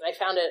things, I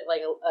found it, like,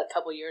 a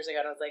couple years ago,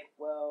 and I was like,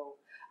 whoa.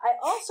 I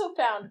also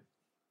found,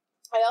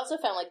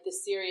 like,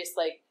 this serious,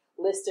 like,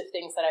 list of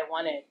things that I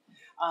wanted.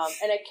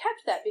 And I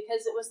kept that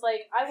because it was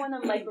like, I want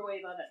a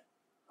microwave oven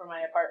for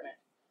my apartment.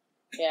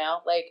 You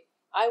know, like,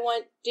 I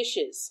want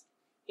dishes.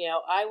 You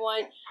know, I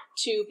want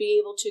to be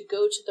able to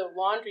go to the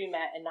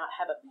laundromat and not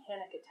have a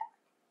panic attack.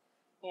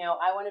 You know,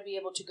 I want to be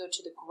able to go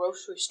to the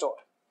grocery store.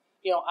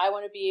 You know, I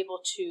want to be able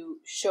to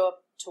show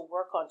up to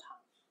work on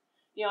time.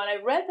 You know, and I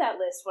read that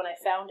list when I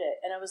found it,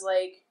 and I was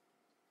like,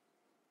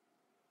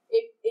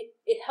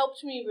 it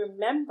helped me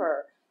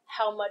remember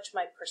how much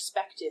my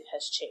perspective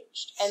has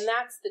changed. And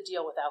that's the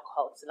deal with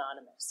Alcoholics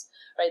Anonymous,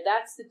 right?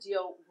 That's the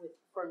deal with,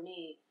 for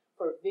me,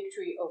 for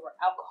victory over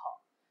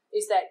alcohol.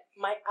 Is that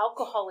my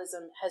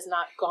alcoholism has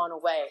not gone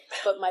away,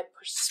 but my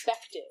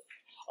perspective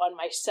on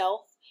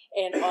myself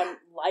and on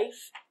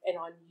life and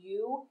on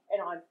you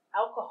and on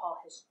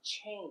alcohol has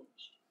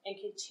changed and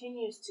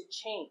continues to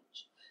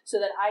change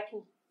so that I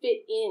can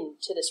fit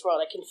into this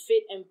world. I can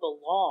fit and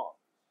belong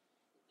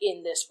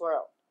in this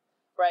world,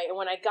 right? And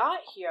when I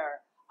got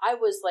here, I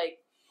was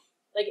like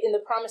in the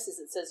promises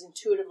it says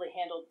intuitively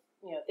handled,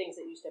 you know, things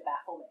that used to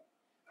baffle me,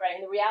 right?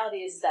 And the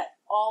reality is that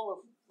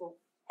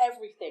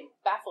everything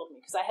baffled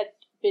me because I had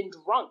been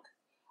drunk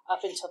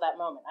up until that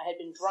moment. I had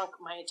been drunk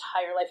my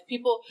entire life.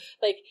 People,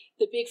 like,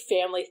 the big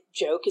family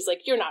joke is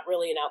like, you're not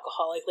really an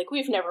alcoholic. Like,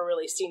 we've never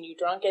really seen you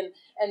drunk. And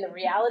the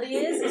reality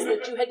is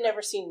that you had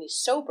never seen me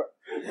sober,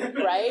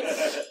 right?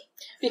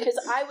 Because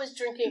I was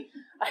drinking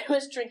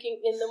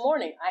in the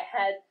morning. I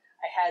had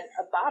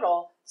a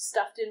bottle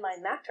stuffed in my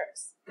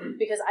mattress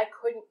because I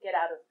couldn't get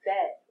out of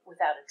bed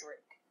without a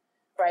drink,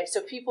 right?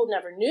 So people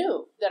never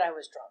knew that I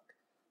was drunk,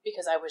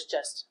 because I was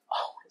just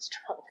always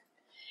drunk.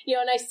 You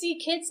know, and I see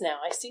kids now.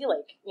 I see,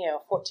 like, you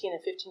know, 14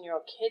 and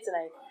 15-year-old kids, and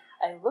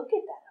I look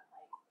at that, I'm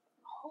like,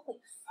 holy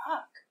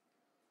fuck.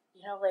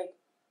 You know,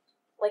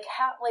 like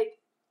how, like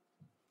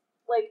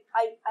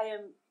I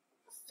am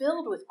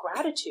filled with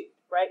gratitude,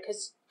 right?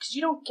 Because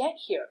you don't get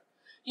here.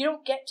 You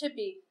don't get to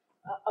be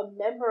a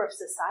member of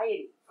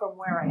society from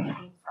where I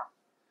came from,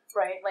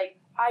 right? Like,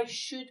 I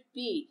should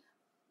be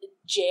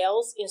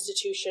jails,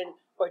 institution,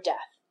 or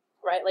death.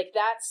 Right? Like,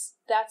 that's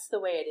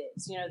the way it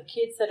is. You know, the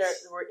kids that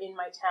were in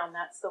my town,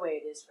 that's the way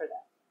it is for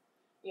them.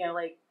 You know,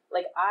 like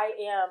I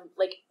am,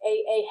 like,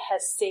 AA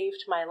has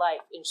saved my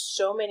life in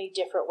so many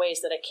different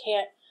ways that I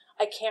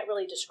can't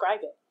really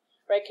describe it.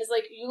 Right? Because,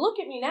 like, you look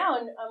at me now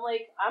and I'm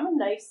like, I'm a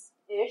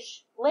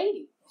nice-ish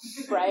lady.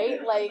 Right?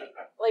 like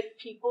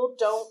people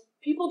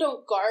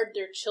don't guard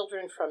their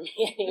children from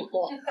me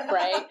anymore.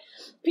 Right?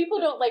 People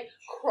don't, like,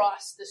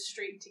 cross the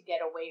street to get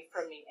away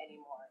from me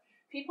anymore.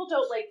 People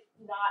don't, like,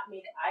 not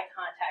make eye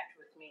contact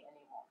with me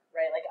anymore,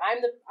 right? Like,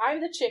 I'm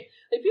the chick,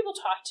 like, people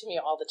talk to me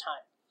all the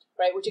time,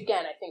 right? Which,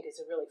 again, I think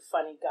is a really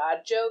funny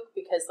God joke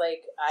because,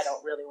 like, I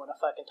don't really want to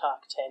fucking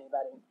talk to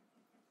anybody,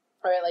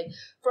 all right? Like,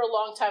 for a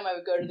long time, I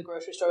would go to the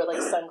grocery store with,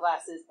 like,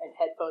 sunglasses and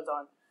headphones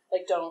on.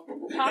 Like, don't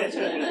talk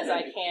to me because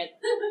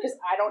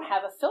I don't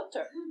have a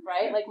filter,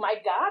 right? Like, my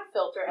God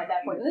filter at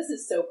that point, and this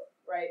is sober,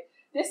 right?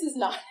 This is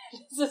not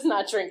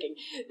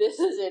drinking. This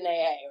is in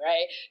AA,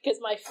 right?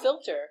 Because my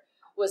filter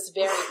was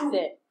very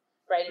thin,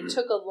 right? It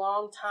took a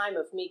long time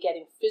of me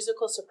getting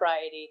physical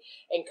sobriety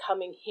and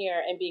coming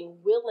here and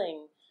being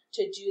willing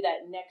to do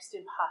that next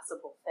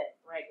impossible thing,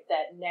 right?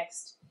 That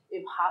next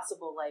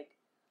impossible, like,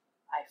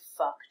 I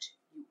fucked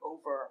you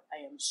over,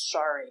 I am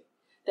sorry.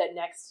 That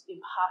next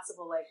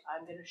impossible, like,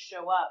 I'm going to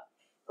show up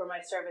for my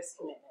service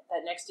commitment.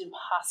 That next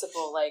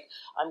impossible, like,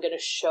 I'm going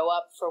to show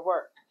up for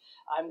work.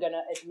 I'm going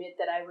to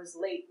admit that I was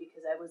late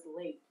because I was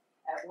late.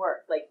 at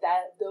work. Like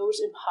that, those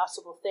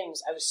impossible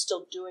things, I was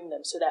still doing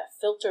them. So that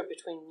filter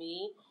between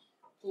me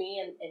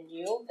and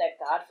you, that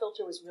God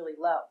filter was really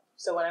low.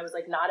 So when I was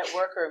like not at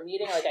work or a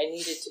meeting, like I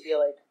needed to be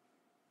like,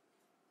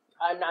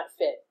 I'm not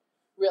fit.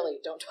 Really,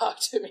 don't talk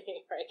to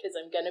me, right? Because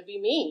I'm going to be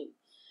mean,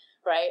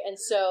 right? And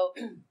so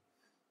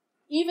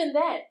even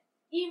then,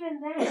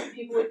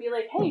 people would be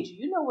like, hey, do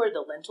you know where the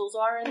lentils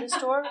are in the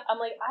store? I'm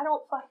like, I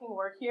don't fucking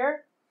work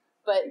here,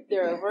 but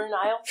they're over in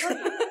aisle 3.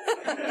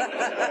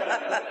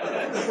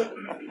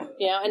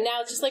 And now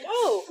it's just like,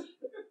 oh,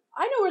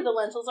 I know where the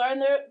lentils are,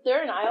 and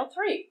they're in aisle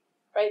 3,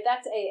 right?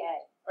 That's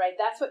AA, right?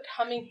 That's what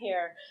coming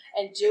here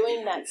and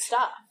doing that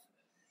stuff,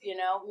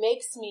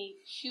 makes me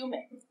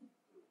human.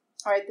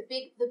 All right,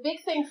 the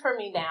big thing for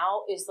me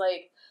now is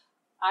like,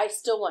 I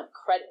still want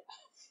credit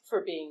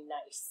for being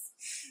nice,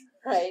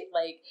 right?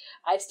 Like,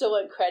 I still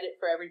want credit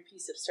for every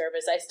piece of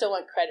service. I still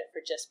want credit for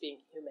just being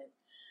human,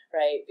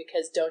 right?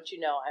 Because don't you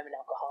know I'm an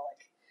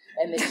alcoholic,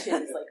 and this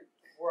shit is like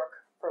work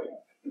for me.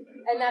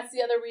 And that's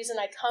the other reason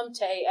I come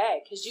to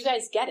AA, because you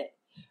guys get it,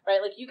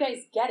 right? Like, you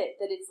guys get it,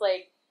 that it's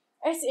like,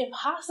 it's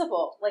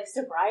impossible, like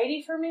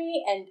sobriety for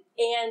me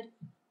and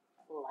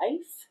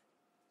life.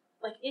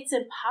 Like, it's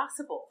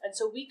impossible. And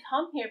so we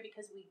come here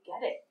because we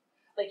get it.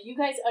 Like, you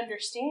guys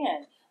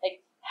understand,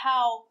 like,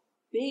 how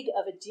big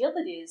of a deal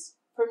it is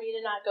for me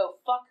to not go,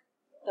 fuck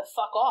the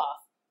fuck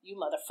off, you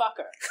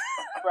motherfucker,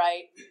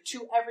 right?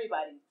 To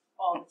everybody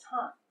all the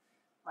time,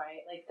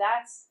 right? Like,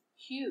 that's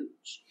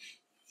huge,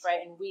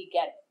 right? And we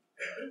get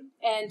it.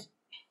 And,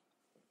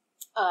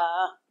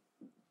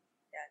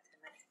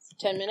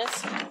 10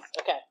 minutes?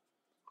 Okay,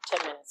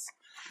 10 minutes.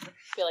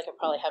 I feel like I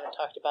probably haven't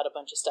talked about a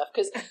bunch of stuff.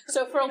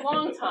 So for a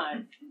long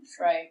time,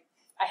 right,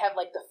 I have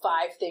like the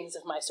 5 things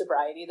of my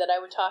sobriety that I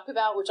would talk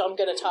about, which I'm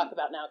going to talk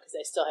about now because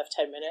I still have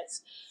 10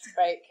 minutes,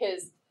 right?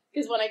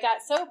 Because when I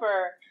got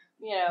sober,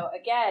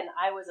 again,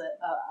 I was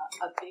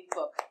a big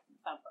book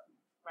thumper,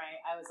 right?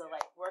 I was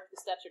like, work the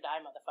steps or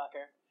die,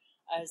 motherfucker.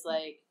 I was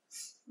like,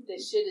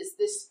 this shit is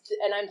this,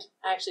 and I'm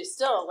actually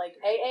still like,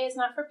 AA is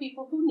not for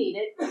people who need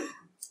it.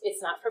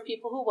 It's not for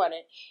people who want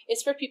it.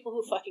 It's for people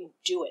who fucking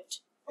do it.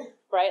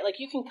 Right?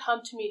 Like, you can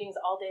come to meetings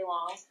all day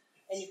long,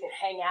 and you can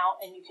hang out,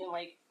 and you can,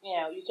 like,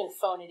 you can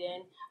phone it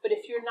in. But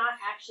if you're not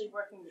actually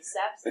working the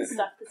steps, the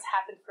stuff that's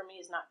happened for me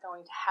is not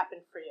going to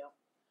happen for you.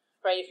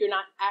 Right? If you're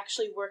not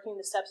actually working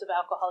the steps of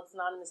Alcoholics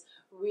Anonymous,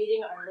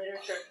 reading our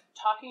literature,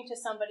 talking to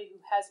somebody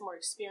who has more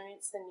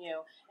experience than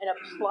you, and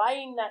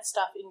applying that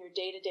stuff in your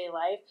day-to-day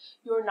life,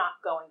 you're not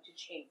going to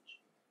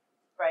change.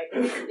 Right?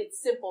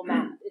 It's simple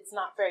math. It's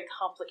not very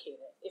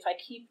complicated. If I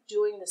keep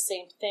doing the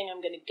same thing,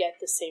 I'm going to get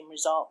the same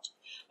result.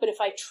 But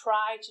if I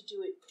try to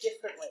do it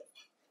differently,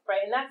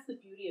 right? And that's the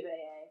beauty of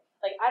AA.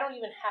 Like, I don't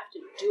even have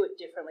to do it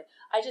differently.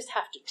 I just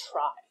have to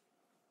try,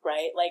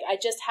 right? Like, I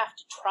just have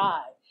to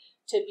try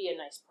to be a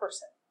nice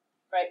person,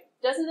 right?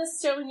 Doesn't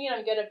necessarily mean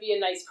I'm going to be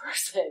a nice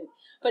person,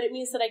 but it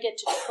means that I get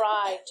to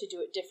try to do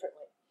it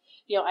differently.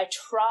 I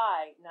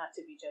try not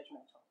to be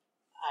judgmental.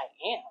 I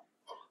am,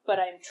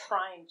 but I'm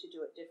trying to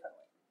do it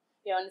differently.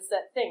 And it's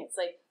that thing. It's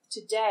like,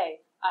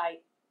 today,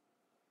 I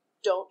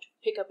don't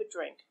pick up a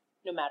drink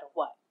no matter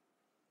what.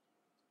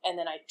 And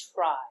then I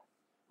try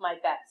my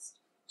best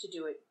to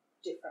do it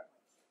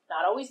differently.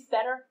 Not always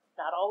better,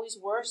 not always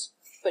worse,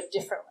 but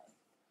differently,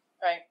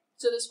 right?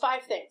 So there's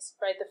 5 things,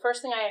 right? The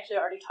first thing I actually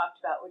already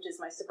talked about, which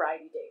is my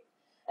sobriety date.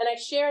 And I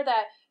share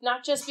that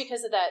not just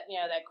because of that,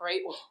 that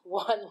great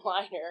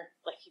one-liner,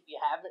 like, if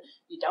you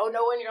don't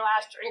know when your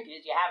last drink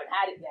is, you haven't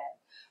had it yet.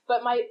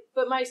 But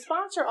my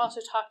sponsor also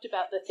talked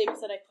about the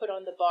things that I put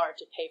on the bar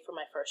to pay for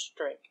my first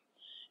drink.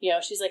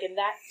 She's like, and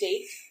that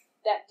date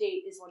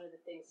is one of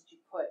the things that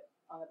you put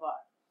on the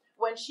bar.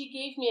 When she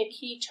gave me a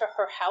key to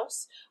her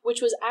house,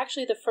 which was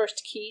actually the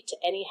first key to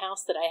any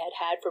house that I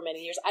had for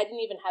many years. I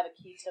didn't even have a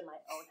key to my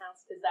own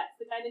house because that's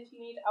the kind of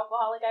teenage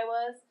alcoholic I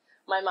was.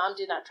 My mom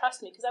did not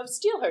trust me because I would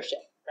steal her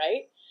shit,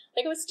 right?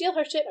 Like, I would steal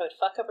her shit, I would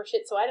fuck up her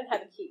shit, so I didn't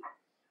have a key,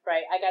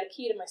 right? I got a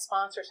key to my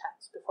sponsor's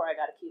house before I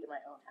got a key to my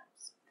own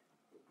house.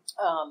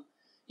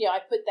 I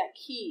put that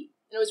key,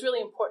 and it was really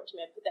important to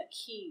me. I put that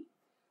key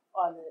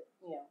on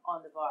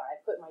the bar.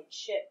 I put my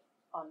chip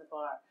on the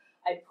bar.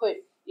 I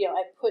put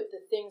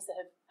the things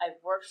that I've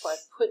worked for.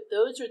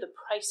 Those are the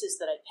prices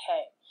that I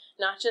pay,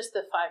 not just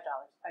the $5.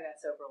 I got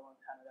sober a long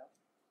time ago.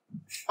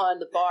 On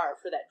the bar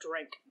for that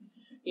drink,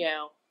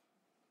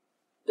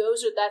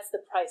 that's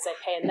the price I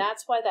pay, and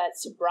that's why that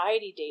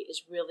sobriety date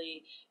is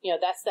really,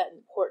 that's that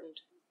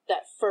important,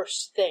 that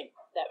first thing,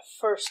 that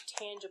first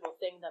tangible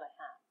thing that I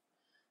have.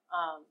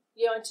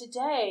 And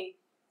today,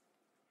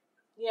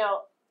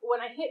 when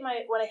I hit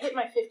my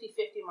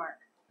 50-50 mark,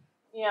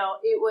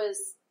 it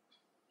was,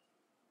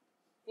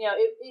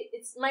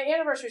 it's my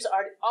anniversaries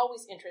are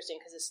always interesting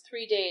because it's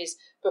 3 days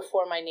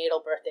before my natal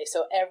birthday.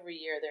 So every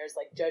year there's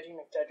like Judging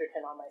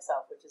McJudgerton on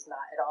myself, which is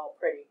not at all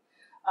pretty.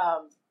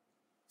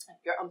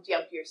 You're umpty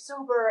years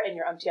sober and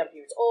you're umpty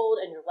years old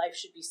and your life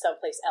should be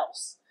someplace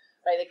else,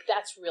 right? Like,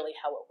 that's really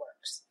how it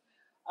works.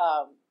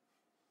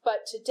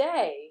 But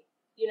today,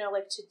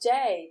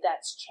 today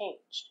that's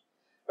changed,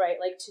 right?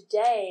 Like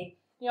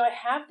today, I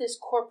have this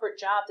corporate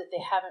job that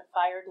they haven't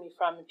fired me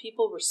from, and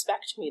people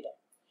respect me there.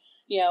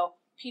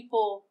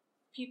 People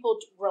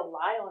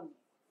rely on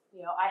me.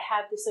 I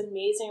have this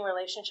amazing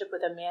relationship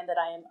with a man that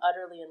I am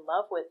utterly in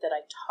love with, that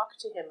I talk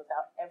to him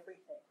about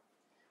everything.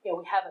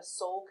 We have a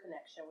soul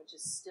connection, which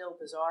is still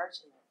bizarre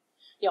to me.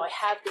 I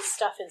have this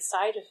stuff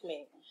inside of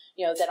me,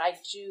 that I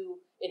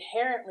do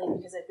inherently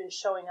because I've been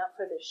showing up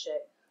for this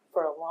shit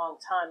for a long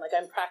time. Like,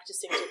 I'm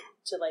practicing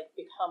to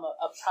become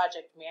a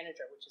project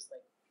manager, which is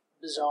like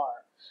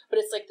bizarre. But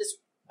it's like this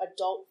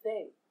adult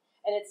thing.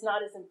 And it's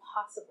not as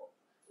impossible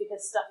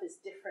because stuff is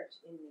different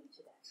in me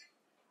today.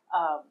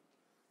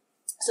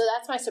 So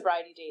that's my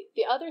sobriety date.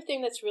 The other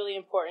thing that's really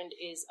important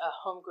is a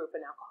home group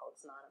in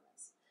Alcoholics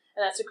Anonymous.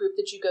 And that's a group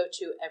that you go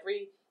to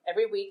every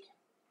week,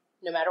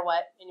 no matter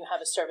what, and you have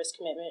a service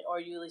commitment, or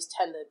you at least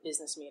attend the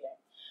business meeting.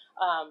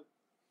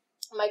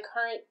 My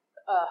current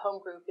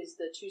home group is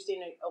the Tuesday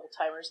Night Old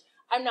Timers.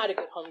 I'm not a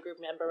good home group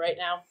member right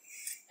now.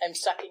 I'm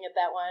sucking at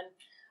that one.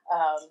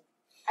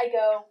 I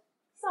go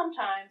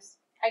sometimes.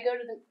 I go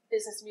to the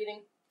business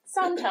meeting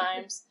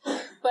sometimes.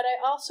 But I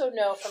also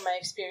know from my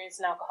experience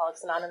in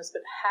Alcoholics Anonymous,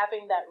 but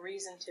having that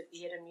reason to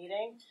be at a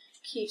meeting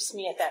keeps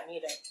me at that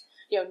meeting.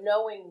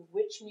 Knowing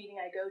which meeting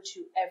I go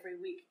to every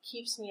week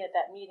keeps me at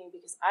that meeting,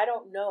 because I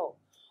don't know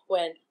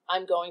when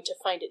I'm going to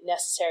find it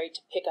necessary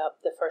to pick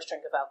up the first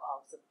drink of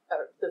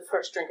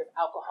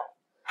alcohol,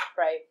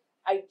 right?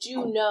 I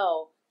do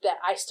know that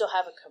I still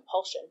have a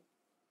compulsion.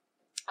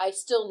 I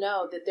still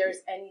know that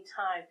there's any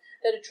time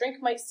that a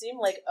drink might seem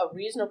like a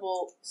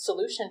reasonable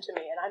solution to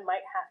me, and I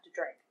might have to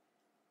drink.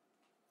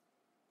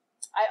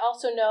 I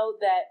also know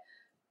that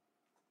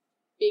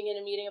being in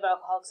a meeting of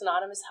Alcoholics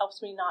Anonymous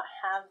helps me not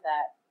have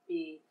that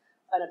be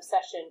an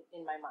obsession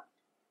in my mind.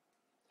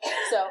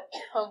 So,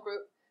 home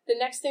group. The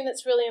next thing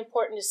that's really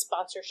important is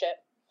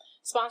sponsorship.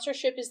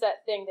 Sponsorship is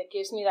that thing that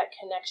gives me that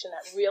connection,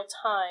 that real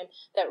time,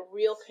 that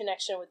real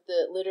connection with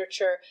the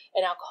literature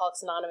and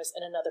Alcoholics Anonymous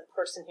and another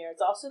person here.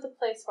 It's also the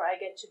place where I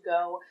get to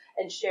go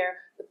and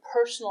share the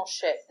personal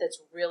shit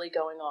that's really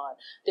going on,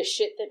 the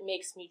shit that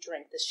makes me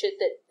drink, the shit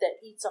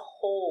that eats a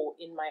hole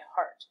in my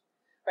heart,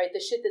 right?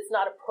 The shit that's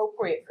not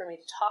appropriate for me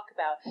to talk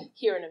about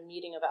here in a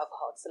meeting of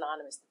Alcoholics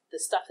Anonymous, the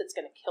stuff that's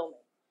going to kill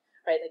me,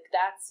 right? Like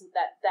that's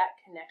that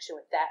connection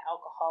with that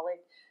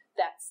alcoholic,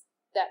 that's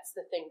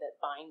the thing that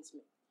binds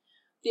me.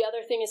 The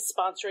other thing is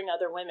sponsoring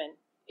other women.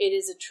 It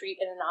is a treat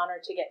and an honor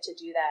to get to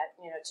do that,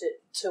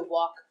 to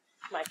walk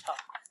my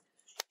talk.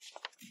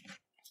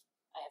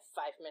 I have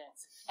 5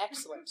 minutes.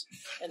 Excellent.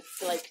 And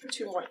like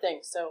 2 more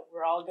things, so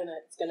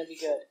it's gonna be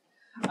good.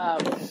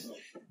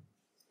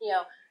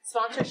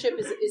 Sponsorship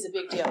is a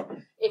big deal.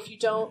 If you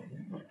don't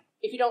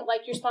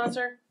like your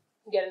sponsor,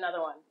 get another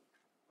one,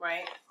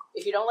 right?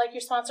 If you don't like your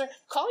sponsor,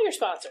 call your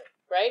sponsor,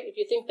 right? If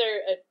you think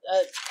they're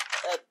a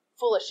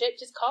full of shit,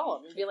 just call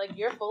them and be like,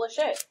 you're full of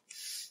shit.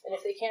 And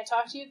if they can't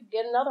talk to you,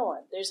 get another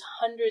one. There's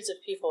hundreds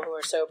of people who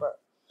are sober.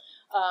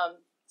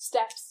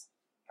 Steps,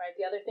 right?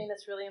 The other thing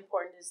that's really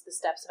important is the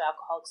steps of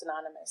Alcoholics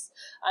Anonymous.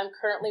 I'm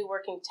currently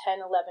working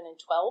 10, 11,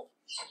 and 12.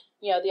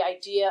 The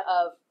idea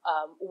of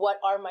what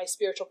are my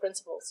spiritual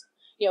principles?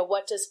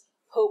 What does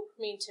hope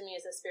mean to me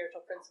as a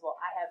spiritual principle?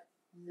 I have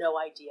no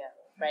idea,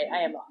 right?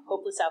 I am a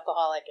hopeless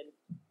alcoholic, and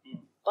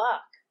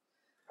fuck,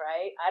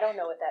 right? I don't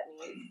know what that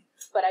means.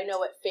 But I know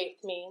what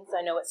faith means.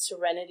 I know what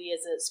serenity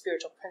as a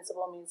spiritual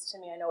principle means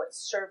to me. I know what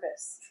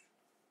service,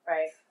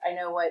 right? I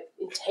know what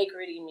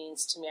integrity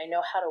means to me. I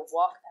know how to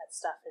walk that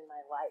stuff in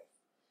my life,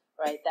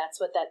 right?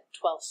 That's what that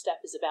 12th step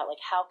is about. Like,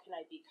 how can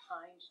I be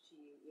kind to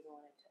you even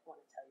when I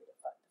want to tell you to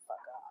fuck the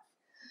fuck off?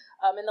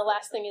 And the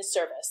last thing is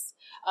service.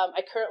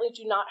 I currently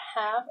do not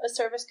have a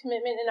service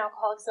commitment in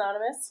Alcoholics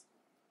Anonymous,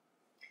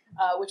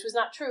 which was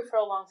not true for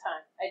a long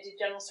time. I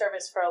did general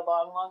service for a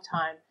long, long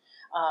time.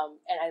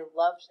 And I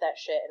loved that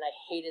shit, and I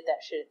hated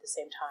that shit at the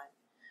same time,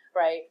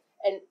 right?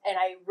 And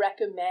I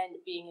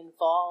recommend being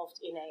involved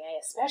in AA,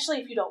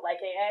 especially if you don't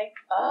like AA.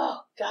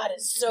 Oh, God,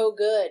 it's so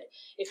good.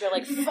 If you're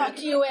like,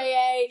 fuck you,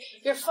 AA,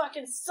 you're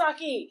fucking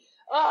sucky.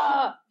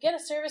 Get a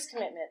service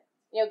commitment.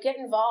 Get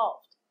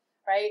involved,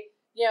 right?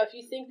 If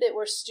you think that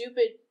we're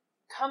stupid,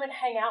 come and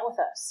hang out with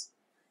us.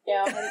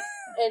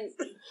 And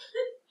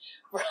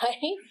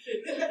right?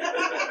 The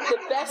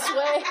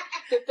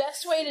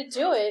best way to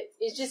do it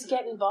is just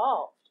get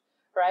involved,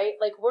 right?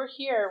 Like, we're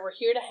here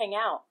to hang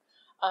out.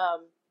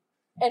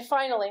 And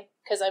finally,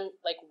 because I'm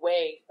like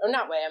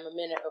I'm a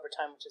minute over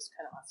time, which is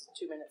kind of awesome,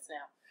 2 minutes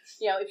now.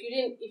 If you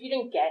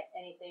didn't get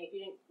anything, if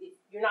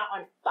you're not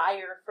on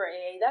fire for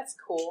AA, that's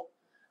cool,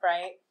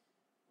 right?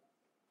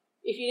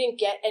 If you didn't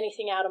get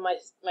anything out of my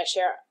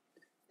share,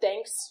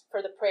 thanks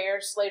for the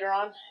prayers later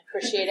on. I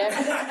appreciate it.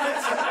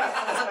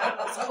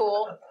 It's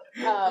cool.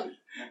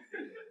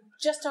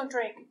 Just don't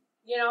drink,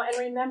 and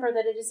remember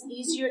that it is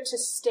easier to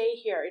stay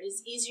here. It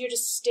is easier to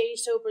stay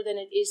sober than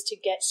it is to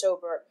get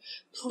sober.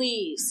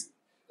 Please,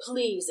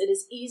 it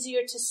is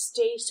easier to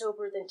stay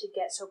sober than to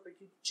get sober.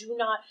 You do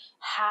not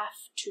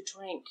have to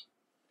drink.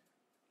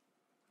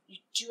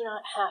 You do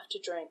not have to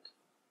drink.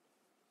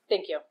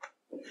 Thank you.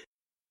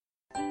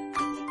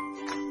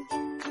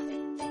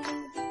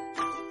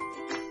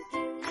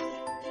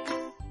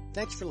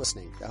 Thanks for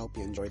listening. I hope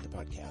you enjoyed the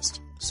podcast.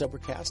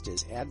 Sobercast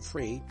is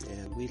ad-free,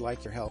 and we'd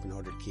like your help in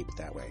order to keep it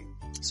that way.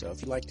 So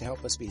if you'd like to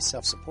help us be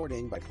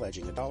self-supporting by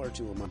pledging $1 or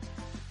 $2 a month,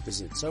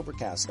 visit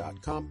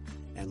Sobercast.com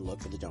and look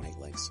for the donate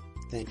links.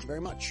 Thank you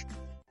very much.